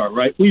who we are,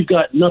 right? We've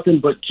got nothing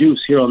but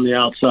juice here on the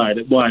outside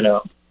at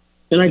wideout.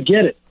 And I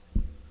get it.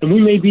 And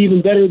we may be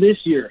even better this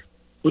year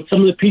with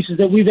some of the pieces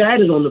that we've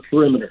added on the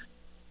perimeter.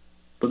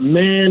 But,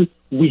 man,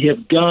 we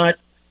have got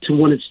to,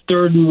 when it's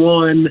 3rd and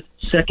 1,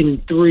 2nd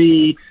and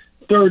 3,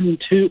 3rd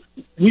and 2,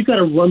 we've got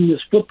to run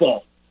this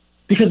football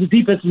because the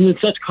defense is in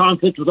such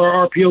conflict with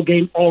our RPO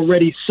game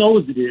already, so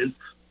as it is.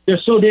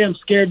 They're so damn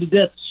scared to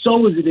death,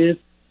 so as it is.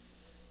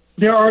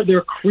 There are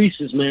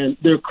creases, man.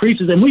 There are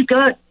creases. And we've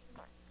got,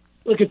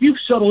 look, if you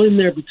shuttle in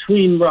there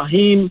between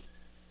Raheem,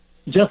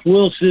 Jeff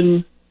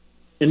Wilson,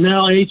 and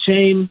now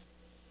A-Chain,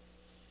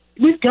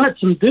 we've got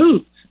some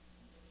dudes.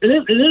 It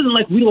isn't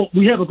like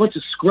we have a bunch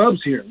of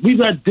scrubs here. We've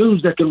got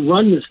dudes that can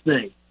run this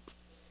thing.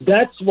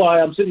 That's why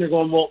I'm sitting there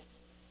going, well,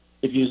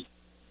 if you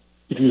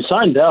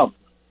signed out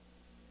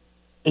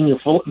and you're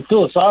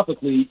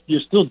philosophically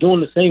you're still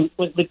doing the same,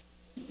 like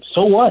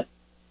so what?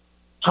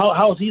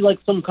 How is he like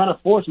some kind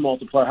of force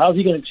multiplier? How is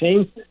he going to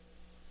change it?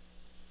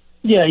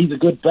 Yeah, he's a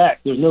good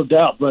back. There's no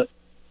doubt. But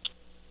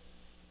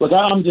look,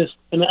 I'm just,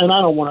 and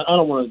I don't want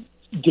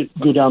to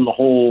go down the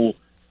whole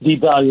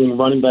devaluing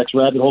running backs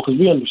rabbit hole because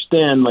we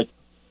understand like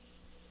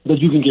that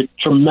you can get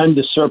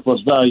tremendous surplus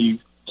value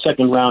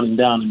second round and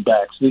down in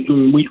backs.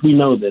 We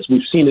know this.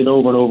 We've seen it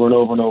over and over and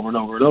over and over and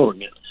over and over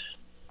again.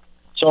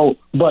 So,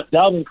 but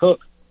Dalvin Cook,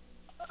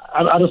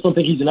 I just don't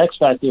think he's an X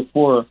factor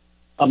for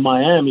a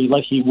Miami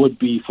like he would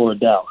be for a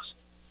Dallas.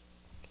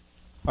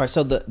 All right,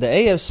 so the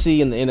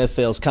AFC and the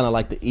NFL is kind of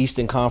like the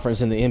Eastern Conference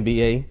in the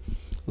NBA,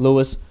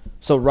 Louis.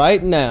 So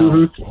right now,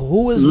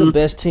 who is the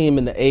best team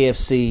in the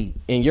AFC,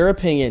 in your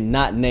opinion,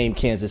 not named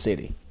Kansas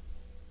City?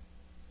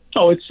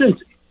 Oh, it's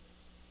Cincy.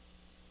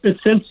 It's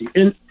Cincy.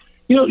 And,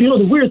 you know,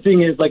 the weird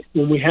thing is, like,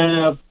 when we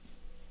have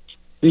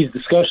these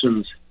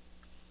discussions,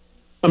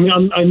 I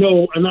mean, I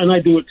know, and I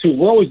do it too,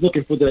 we're always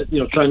looking for the,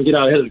 trying to get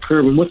out ahead of the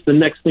curve, and what's the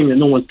next thing that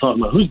no one's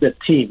talking about? Who's that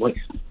team? Like,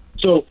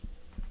 so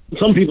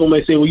some people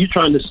may say, well, you're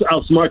trying to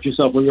outsmart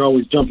yourself when you're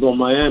always jumping on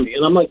Miami.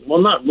 And I'm like, well,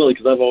 not really,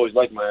 because I've always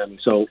liked Miami.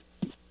 So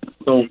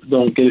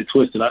don't get it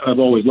twisted. I've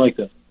always liked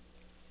them.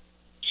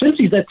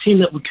 Cincy's that team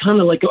that we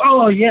kind of like,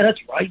 oh, yeah, that's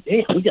right.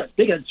 Damn,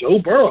 they got Joe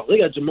Burrow. They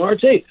got Jamar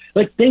Chase.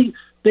 Like, they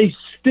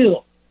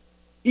still,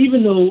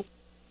 even though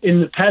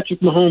in the Patrick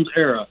Mahomes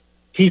era,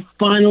 he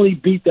finally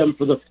beat them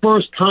for the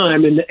first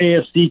time in the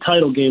AFC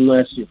title game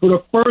last year. For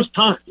the first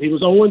time. He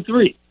was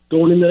 0-3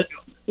 going into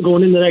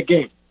that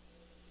game.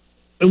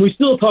 And we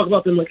still talk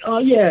about them like, oh,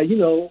 yeah,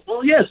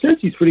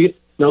 Cincy's pretty good.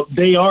 No,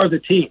 they are the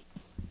team.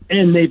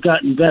 And they've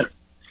gotten better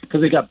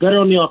because they got better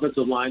on the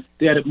offensive line.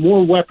 They added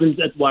more weapons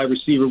at wide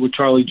receiver with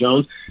Charlie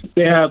Jones.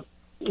 They have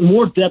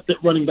more depth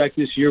at running back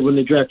this year when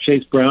they draft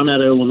Chase Brown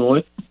out of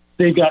Illinois.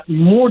 They got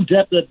more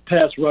depth at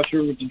pass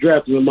rusher with the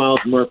draft of Myles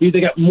Murphy.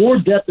 They got more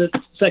depth at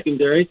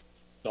secondary.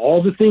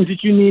 All the things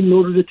that you need in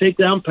order to take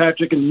down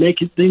Patrick and make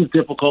things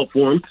difficult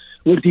for him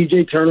with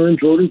DJ Turner and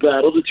Jordan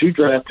Battle, the 2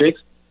 draft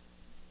picks.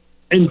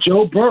 And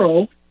Joe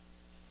Burrow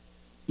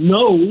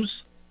knows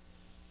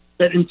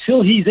that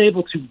until he's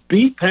able to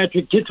beat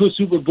Patrick, get to a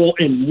Super Bowl,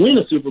 and win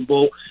a Super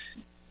Bowl,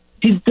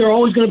 they're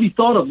always going to be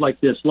thought of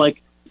like this.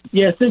 Like,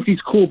 yeah,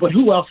 Cincy's cool, but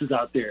who else is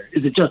out there?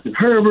 Is it Justin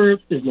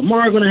Herbert? Is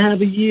Lamar going to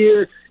have a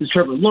year? Is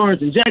Trevor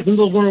Lawrence and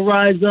Jacksonville going to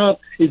rise up?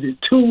 Is it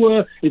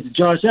Tua? Is it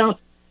Josh Allen?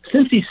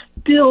 Cincy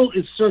still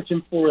is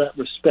searching for that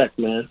respect,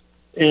 man.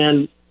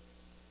 And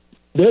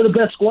they're the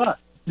best squad.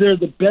 They're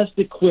the best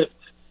equipped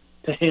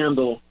to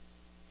handle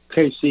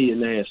KC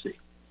and the AFC.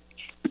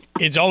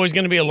 It's always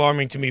going to be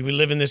alarming to me. We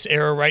live in this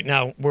era right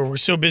now where we're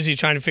so busy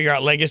trying to figure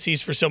out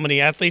legacies for so many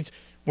athletes.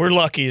 we're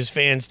lucky as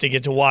fans to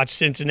get to watch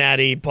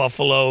Cincinnati,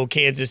 Buffalo,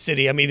 Kansas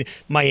City. I mean,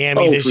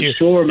 Miami this year.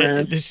 Sure,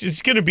 man. This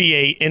is going to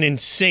be an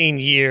insane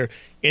year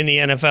in the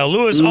NFL.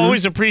 Lewis,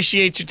 always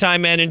appreciate your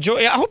time, man. Enjoy.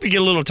 I hope you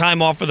get a little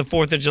time off for the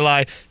 4th of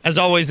July. As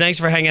always, thanks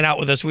for hanging out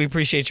with us. We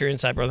appreciate your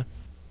insight, brother.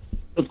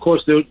 Of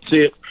course, dude. See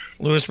it.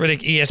 Lewis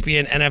Riddick,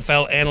 ESPN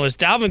NFL analyst.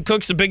 Dalvin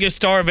Cook's the biggest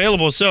star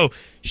available, so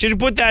should he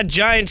put that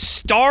giant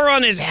star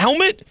on his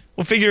helmet?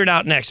 We'll figure it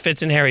out next.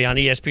 Fitz and Harry on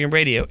ESPN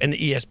Radio and the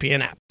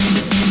ESPN app.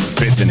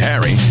 Fitz and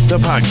Harry, the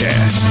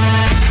podcast.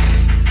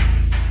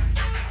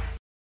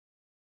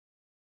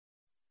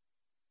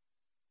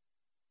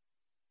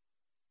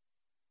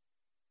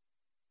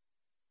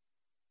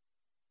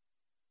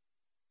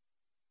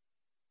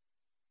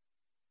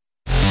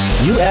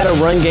 You add a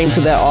run game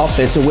to that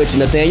offense in which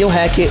Nathaniel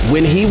Hackett,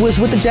 when he was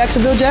with the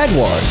Jacksonville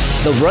Jaguars,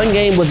 the run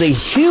game was a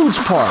huge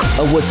part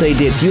of what they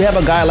did. If you have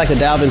a guy like a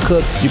Dalvin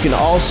Cook, you can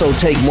also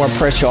take more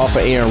pressure off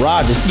of Aaron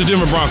Rodgers. The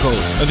Denver Broncos,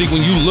 I think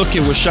when you look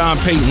at what Sean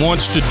Payton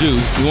wants to do,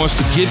 he wants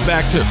to get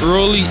back to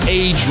early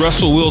age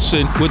Russell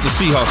Wilson with the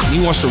Seahawks.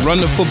 He wants to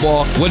run the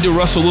football. What did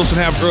Russell Wilson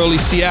have early?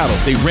 Seattle.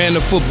 They ran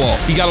the football.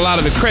 He got a lot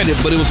of the credit,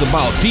 but it was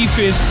about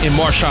defense and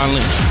Marshawn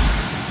Lynch.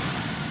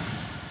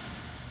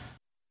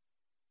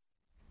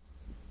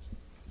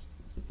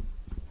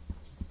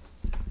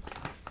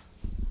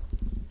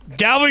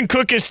 Dalvin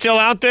Cook is still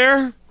out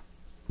there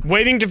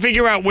waiting to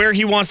figure out where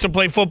he wants to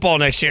play football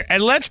next year.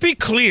 And let's be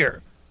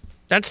clear,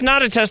 that's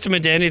not a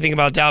testament to anything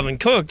about Dalvin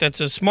Cook. That's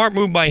a smart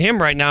move by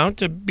him right now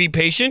to be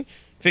patient,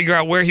 figure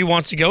out where he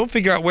wants to go,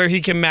 figure out where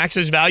he can max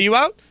his value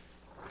out,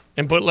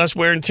 and put less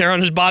wear and tear on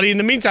his body in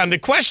the meantime. The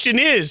question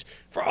is,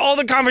 for all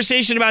the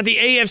conversation about the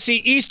AFC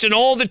East and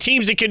all the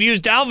teams that could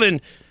use Dalvin,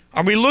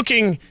 are we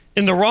looking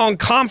in the wrong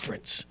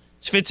conference?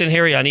 It's Fitz and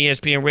Harry on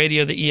ESPN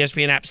Radio, the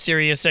ESPN app,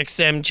 Sirius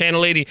XM,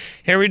 Channel 80.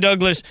 Harry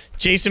Douglas,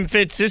 Jason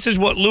Fitz. This is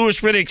what Lewis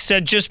Riddick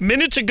said just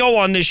minutes ago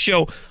on this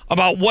show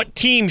about what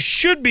team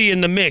should be in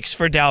the mix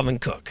for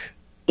Dalvin Cook.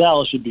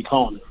 Dallas should be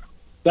calling it.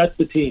 That's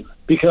the team.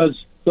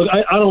 Because look,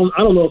 I don't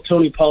know if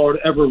Tony Pollard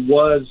ever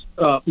was.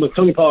 Look,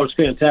 Tony Pollard's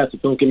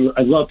fantastic. Don't get me.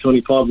 I love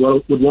Tony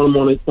Pollard. Would want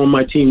him on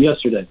my team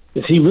yesterday.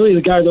 Is he really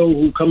the guy though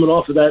who coming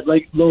off of that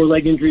lower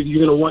leg injury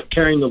you're going to want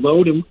carrying the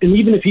load? And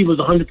even if he was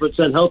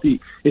 100% healthy,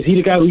 is he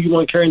the guy who you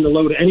want carrying the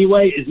load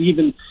anyway? Is he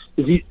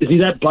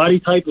that body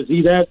type? Is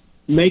he that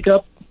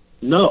makeup?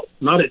 No,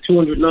 not at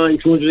 209,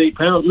 208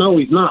 pounds. No,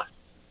 he's not.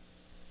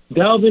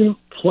 Dalvin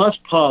plus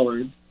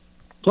Pollard,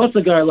 plus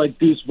a guy like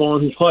Deuce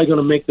Vaughn, who's probably going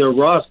to make their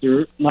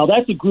roster. Now,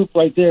 that's a group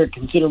right there,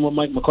 considering what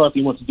Mike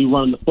McCarthy wants to do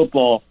running the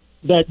football,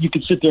 that you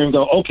could sit there and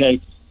go, okay,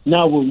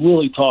 now we're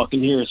really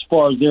talking here as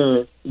far as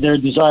their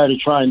desire to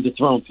try and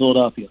dethrone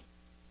Philadelphia.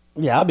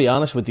 Yeah, I'll be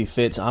honest with you,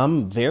 Fitz.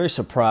 I'm very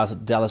surprised that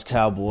the Dallas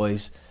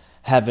Cowboys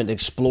haven't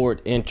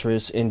explored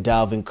interest in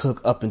Dalvin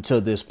Cook up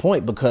until this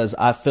point, because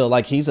I feel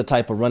like he's a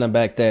type of running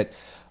back that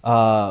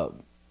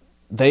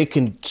they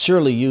can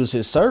surely use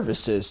his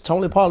services.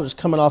 Tony Pollard's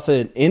coming off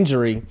an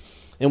injury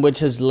in which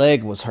his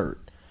leg was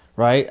hurt,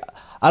 right?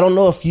 I don't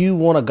know if you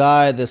want a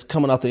guy that's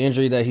coming off the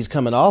injury that he's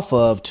coming off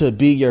of to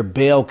be your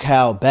bell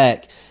cow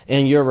back,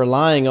 and you're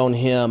relying on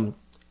him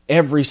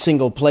every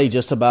single play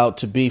just about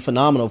to be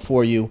phenomenal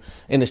for you,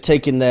 and it's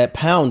taking that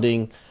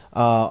pounding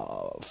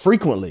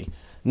frequently.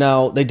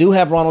 Now, they do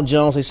have Ronald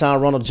Jones. They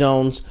signed Ronald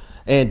Jones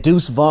and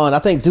Deuce Vaughn. I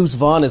think Deuce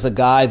Vaughn is a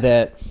guy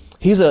that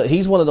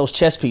he's one of those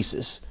chess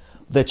pieces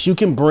that you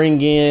can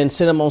bring in,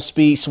 send him on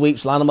speed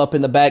sweeps, line him up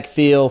in the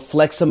backfield,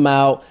 flex him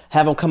out,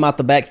 have him come out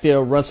the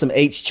backfield, run some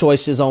H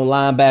choices on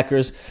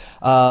linebackers.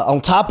 On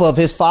top of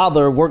his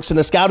father works in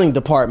the scouting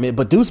department,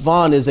 but Deuce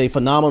Vaughn is a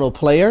phenomenal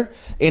player,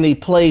 and he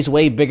plays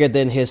way bigger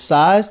than his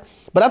size.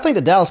 But I think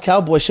the Dallas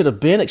Cowboys should have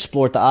been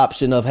explored the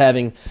option of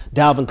having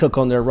Dalvin Cook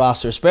on their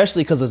roster,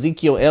 especially because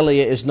Ezekiel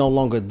Elliott is no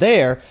longer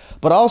there,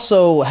 but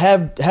also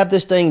have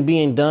this thing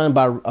being done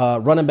by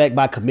running back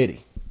by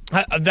committee.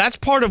 That's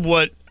part of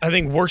what I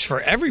think works for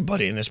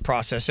everybody in this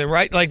process,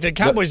 right? Like the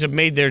Cowboys have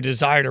made their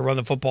desire to run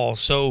the football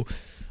so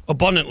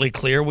abundantly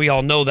clear. We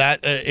all know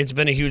that. It's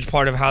been a huge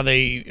part of how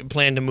they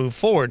plan to move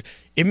forward.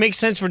 It makes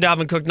sense for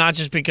Dalvin Cook, not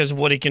just because of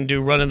what he can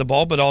do running the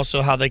ball, but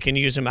also how they can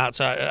use him out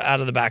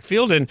of the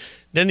backfield. And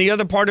then the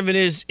other part of it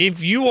is,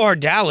 if you are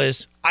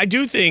Dallas, I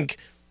do think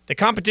the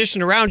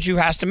competition around you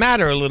has to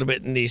matter a little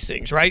bit in these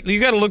things, right? You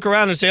got to look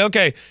around and say,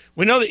 okay,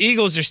 we know the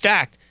Eagles are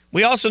stacked.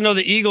 We also know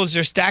the Eagles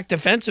are stacked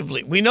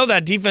defensively. We know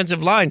that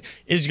defensive line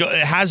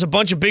has a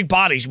bunch of big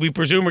bodies we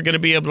presume are going to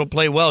be able to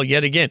play well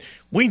yet again.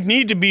 We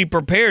need to be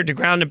prepared to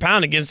ground and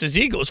pound against this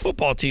Eagles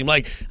football team.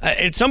 Like,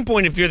 at some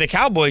point, if you're the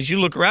Cowboys,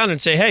 you look around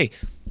and say, hey,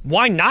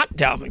 why not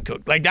Dalvin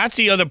Cook? Like, that's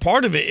the other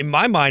part of it in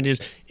my mind is,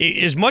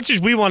 as much as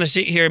we want to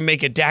sit here and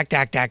make it Dak,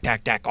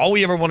 all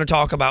we ever want to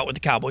talk about with the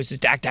Cowboys is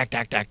Dak.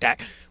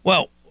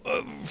 Well,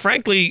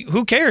 frankly,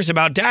 who cares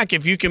about Dak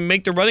if you can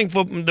make the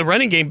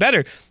running game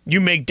better?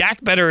 You make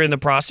Dak better in the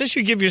process.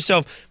 You give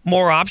yourself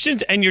more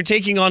options, and you're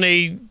taking on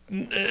a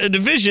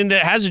division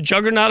that has a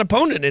juggernaut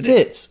opponent in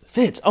it.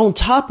 Fitz, on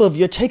top of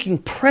you're taking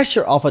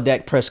pressure off of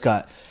Dak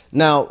Prescott.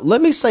 Now,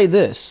 let me say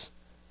this.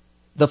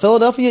 The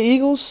Philadelphia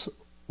Eagles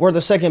were the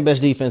second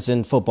best defense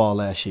in football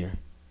last year.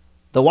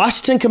 The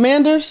Washington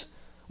Commanders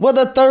were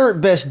the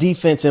third best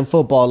defense in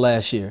football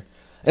last year.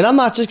 And I'm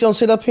not just going to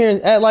sit up here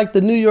and act like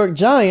the New York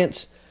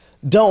Giants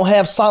don't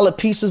have solid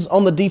pieces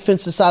on the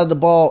defensive side of the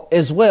ball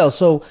as well.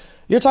 So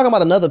you're talking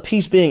about another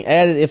piece being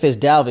added if it's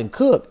Dalvin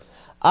Cook.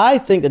 I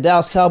think the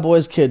Dallas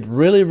Cowboys could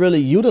really,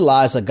 really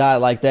utilize a guy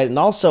like that and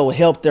also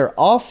help their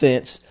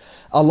offense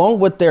along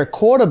with their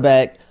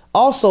quarterback.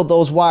 Also,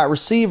 those wide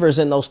receivers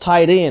and those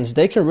tight ends,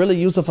 they can really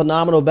use a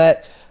phenomenal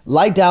back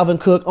like Dalvin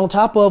Cook. On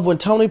top of when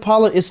Tony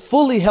Pollard is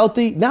fully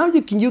healthy, now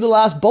you can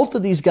utilize both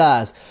of these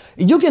guys.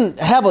 You can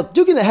have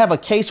a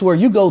case where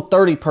you go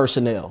 30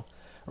 personnel,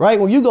 right?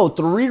 When you go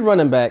 3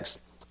 running backs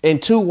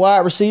and 2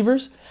 wide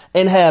receivers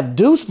and have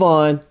Deuce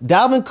Vaughn,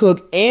 Dalvin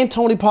Cook, and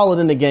Tony Pollard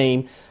in the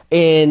game.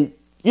 And,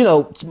 you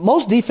know,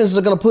 most defenses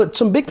are going to put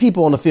some big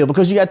people on the field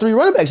because you got 3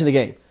 running backs in the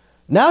game.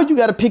 Now you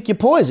got to pick your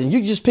poison.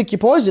 You just pick your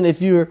poison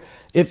if you're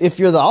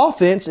the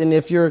offense and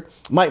if you're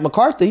Mike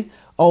McCarthy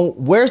on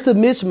where's the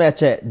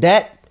mismatch at.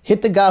 That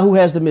hit the guy who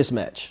has the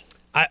mismatch.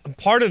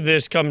 Part of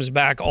this comes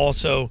back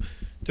also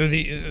through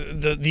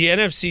the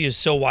NFC is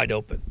so wide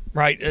open,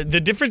 right?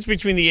 The difference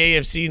between the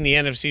AFC and the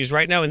NFC is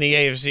right now in the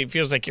AFC, it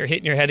feels like you're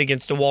hitting your head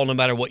against a wall no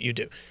matter what you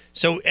do.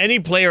 So any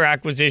player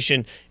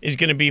acquisition is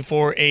going to be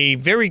for a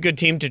very good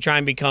team to try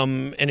and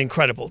become an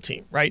incredible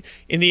team, right?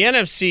 In the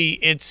NFC,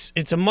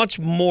 it's a much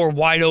more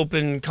wide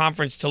open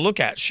conference to look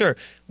at. Sure,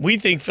 we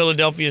think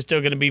Philadelphia is still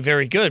going to be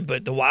very good,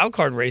 but the wild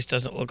card race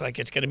doesn't look like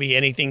it's going to be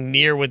anything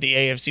near what the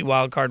AFC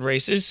wild card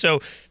race is.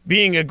 So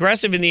being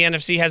aggressive in the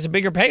NFC has a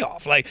bigger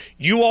payoff. Like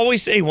you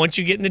always say, once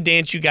you get in the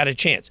dance, you got a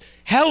chance.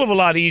 Hell of a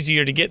lot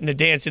easier to get in the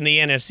dance in the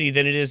NFC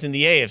than it is in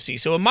the AFC.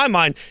 So in my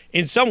mind,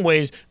 in some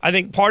ways, I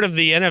think part of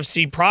the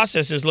NFC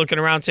process is looking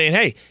around saying,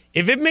 hey,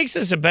 if it makes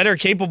us a better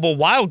capable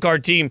wild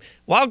card team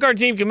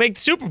can make the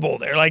Super Bowl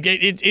there. Like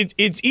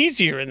it's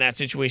easier in that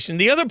situation.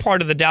 The other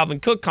part of the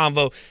Dalvin Cook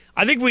convo,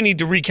 I think we need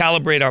to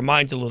recalibrate our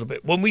minds a little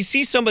bit. When we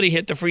see somebody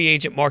hit the free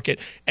agent market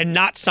and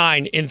not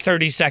sign in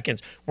 30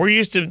 seconds, we're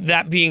used to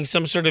that being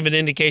some sort of an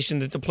indication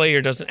that the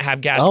player doesn't have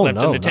gas left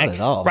in the tank. Not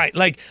at all. Right.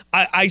 Like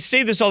I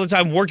say this all the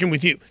time working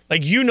with you.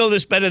 Like you know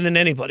this better than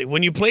anybody.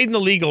 When you played in the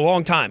league a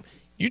long time,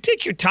 you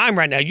take your time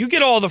right now. You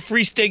get all the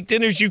free steak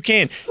dinners you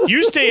can.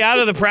 You stay out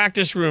of the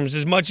practice rooms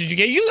as much as you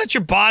can. You let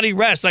your body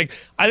rest. Like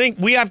I think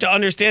we have to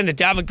understand that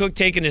Dalvin Cook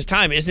taking his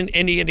time isn't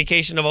any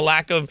indication of a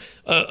lack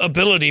of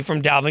ability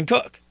from Dalvin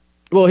Cook.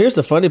 Well, here's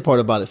the funny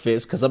part about it,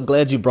 Fitz, because I'm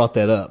glad you brought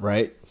that up,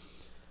 right?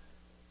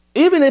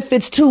 Even if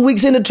it's 2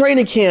 weeks into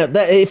training camp,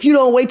 that if you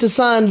don't wait to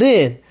sign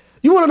then,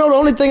 you want to know the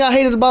only thing I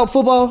hated about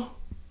football?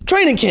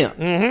 Training camp.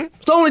 Mm-hmm.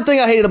 It's the only thing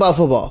I hated about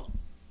football.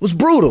 It was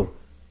brutal.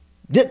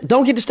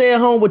 Don't get to stay at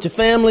home with your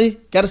family.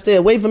 Got to stay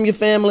away from your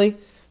family.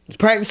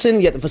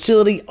 Practicing, you at the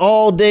facility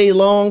all day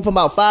long from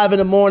about 5 in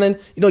the morning.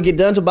 You don't get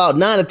done to about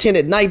 9 or 10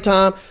 at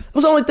nighttime. It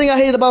was the only thing I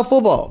hated about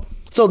football.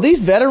 So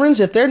these veterans,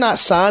 if they're not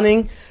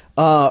signing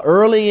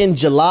early in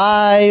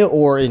July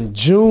or in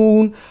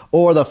June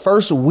or the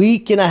first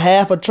week and a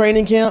half of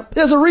training camp,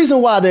 there's a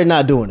reason why they're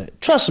not doing it.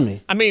 Trust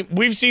me. I mean,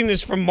 we've seen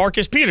this from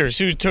Marcus Peters,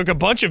 who took a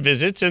bunch of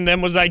visits and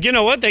then was like, you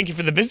know what? Thank you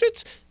for the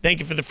visits. Thank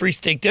you for the free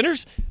steak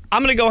dinners.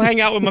 I'm going to go hang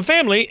out with my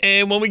family.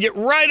 And when we get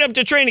right up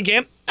to training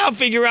camp, I'll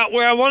figure out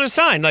where I want to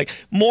sign. Like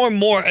more and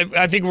more,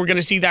 I think we're going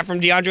to see that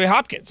from DeAndre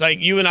Hopkins. Like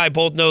you and I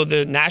both know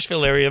the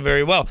Nashville area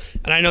very well.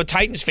 And I know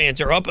Titans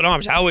fans are up in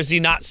arms. How is he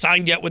not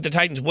signed yet with the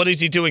Titans? What is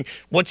he doing?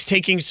 What's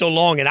taking so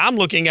long? And I'm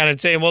looking at it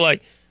saying, well,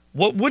 like,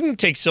 what wouldn't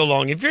take so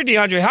long? If you're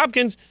DeAndre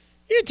Hopkins,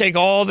 you take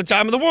all the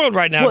time in the world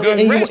right now. Well,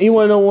 and you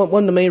want to know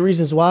one of the main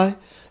reasons why?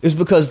 Is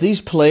because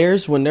these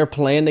players, when they're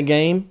playing the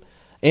game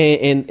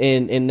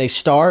and they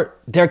start,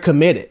 they're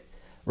committed,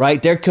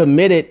 right? They're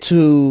committed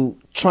to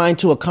trying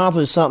to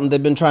accomplish something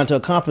they've been trying to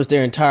accomplish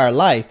their entire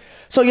life.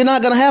 So you're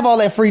not going to have all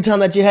that free time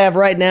that you have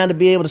right now to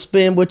be able to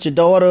spend with your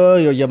daughter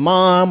or your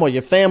mom or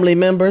your family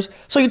members.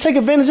 So you take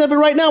advantage of it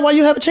right now while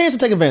you have a chance to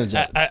take advantage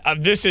of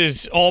it. This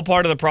is all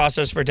part of the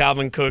process for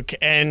Dalvin Cook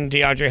and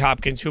DeAndre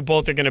Hopkins, who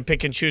both are going to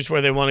pick and choose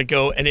where they want to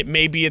go. And it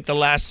may be at the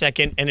last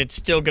second, and it's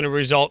still going to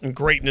result in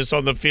greatness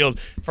on the field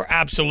for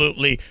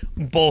absolutely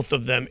both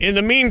of them. In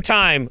the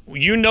meantime,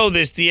 you know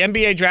this, the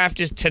NBA draft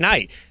is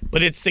tonight,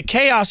 but it's the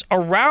chaos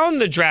around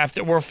the draft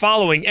that we're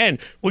following. And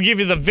we'll give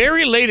you the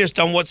very latest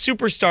on what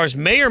superstars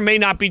may or may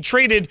not be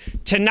traded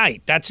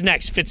tonight. That's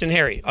next. Fitz and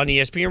Harry on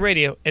ESPN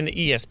Radio and the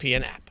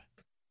ESPN app.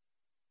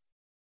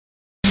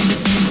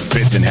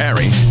 Fitz and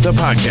Harry, the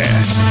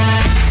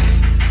podcast.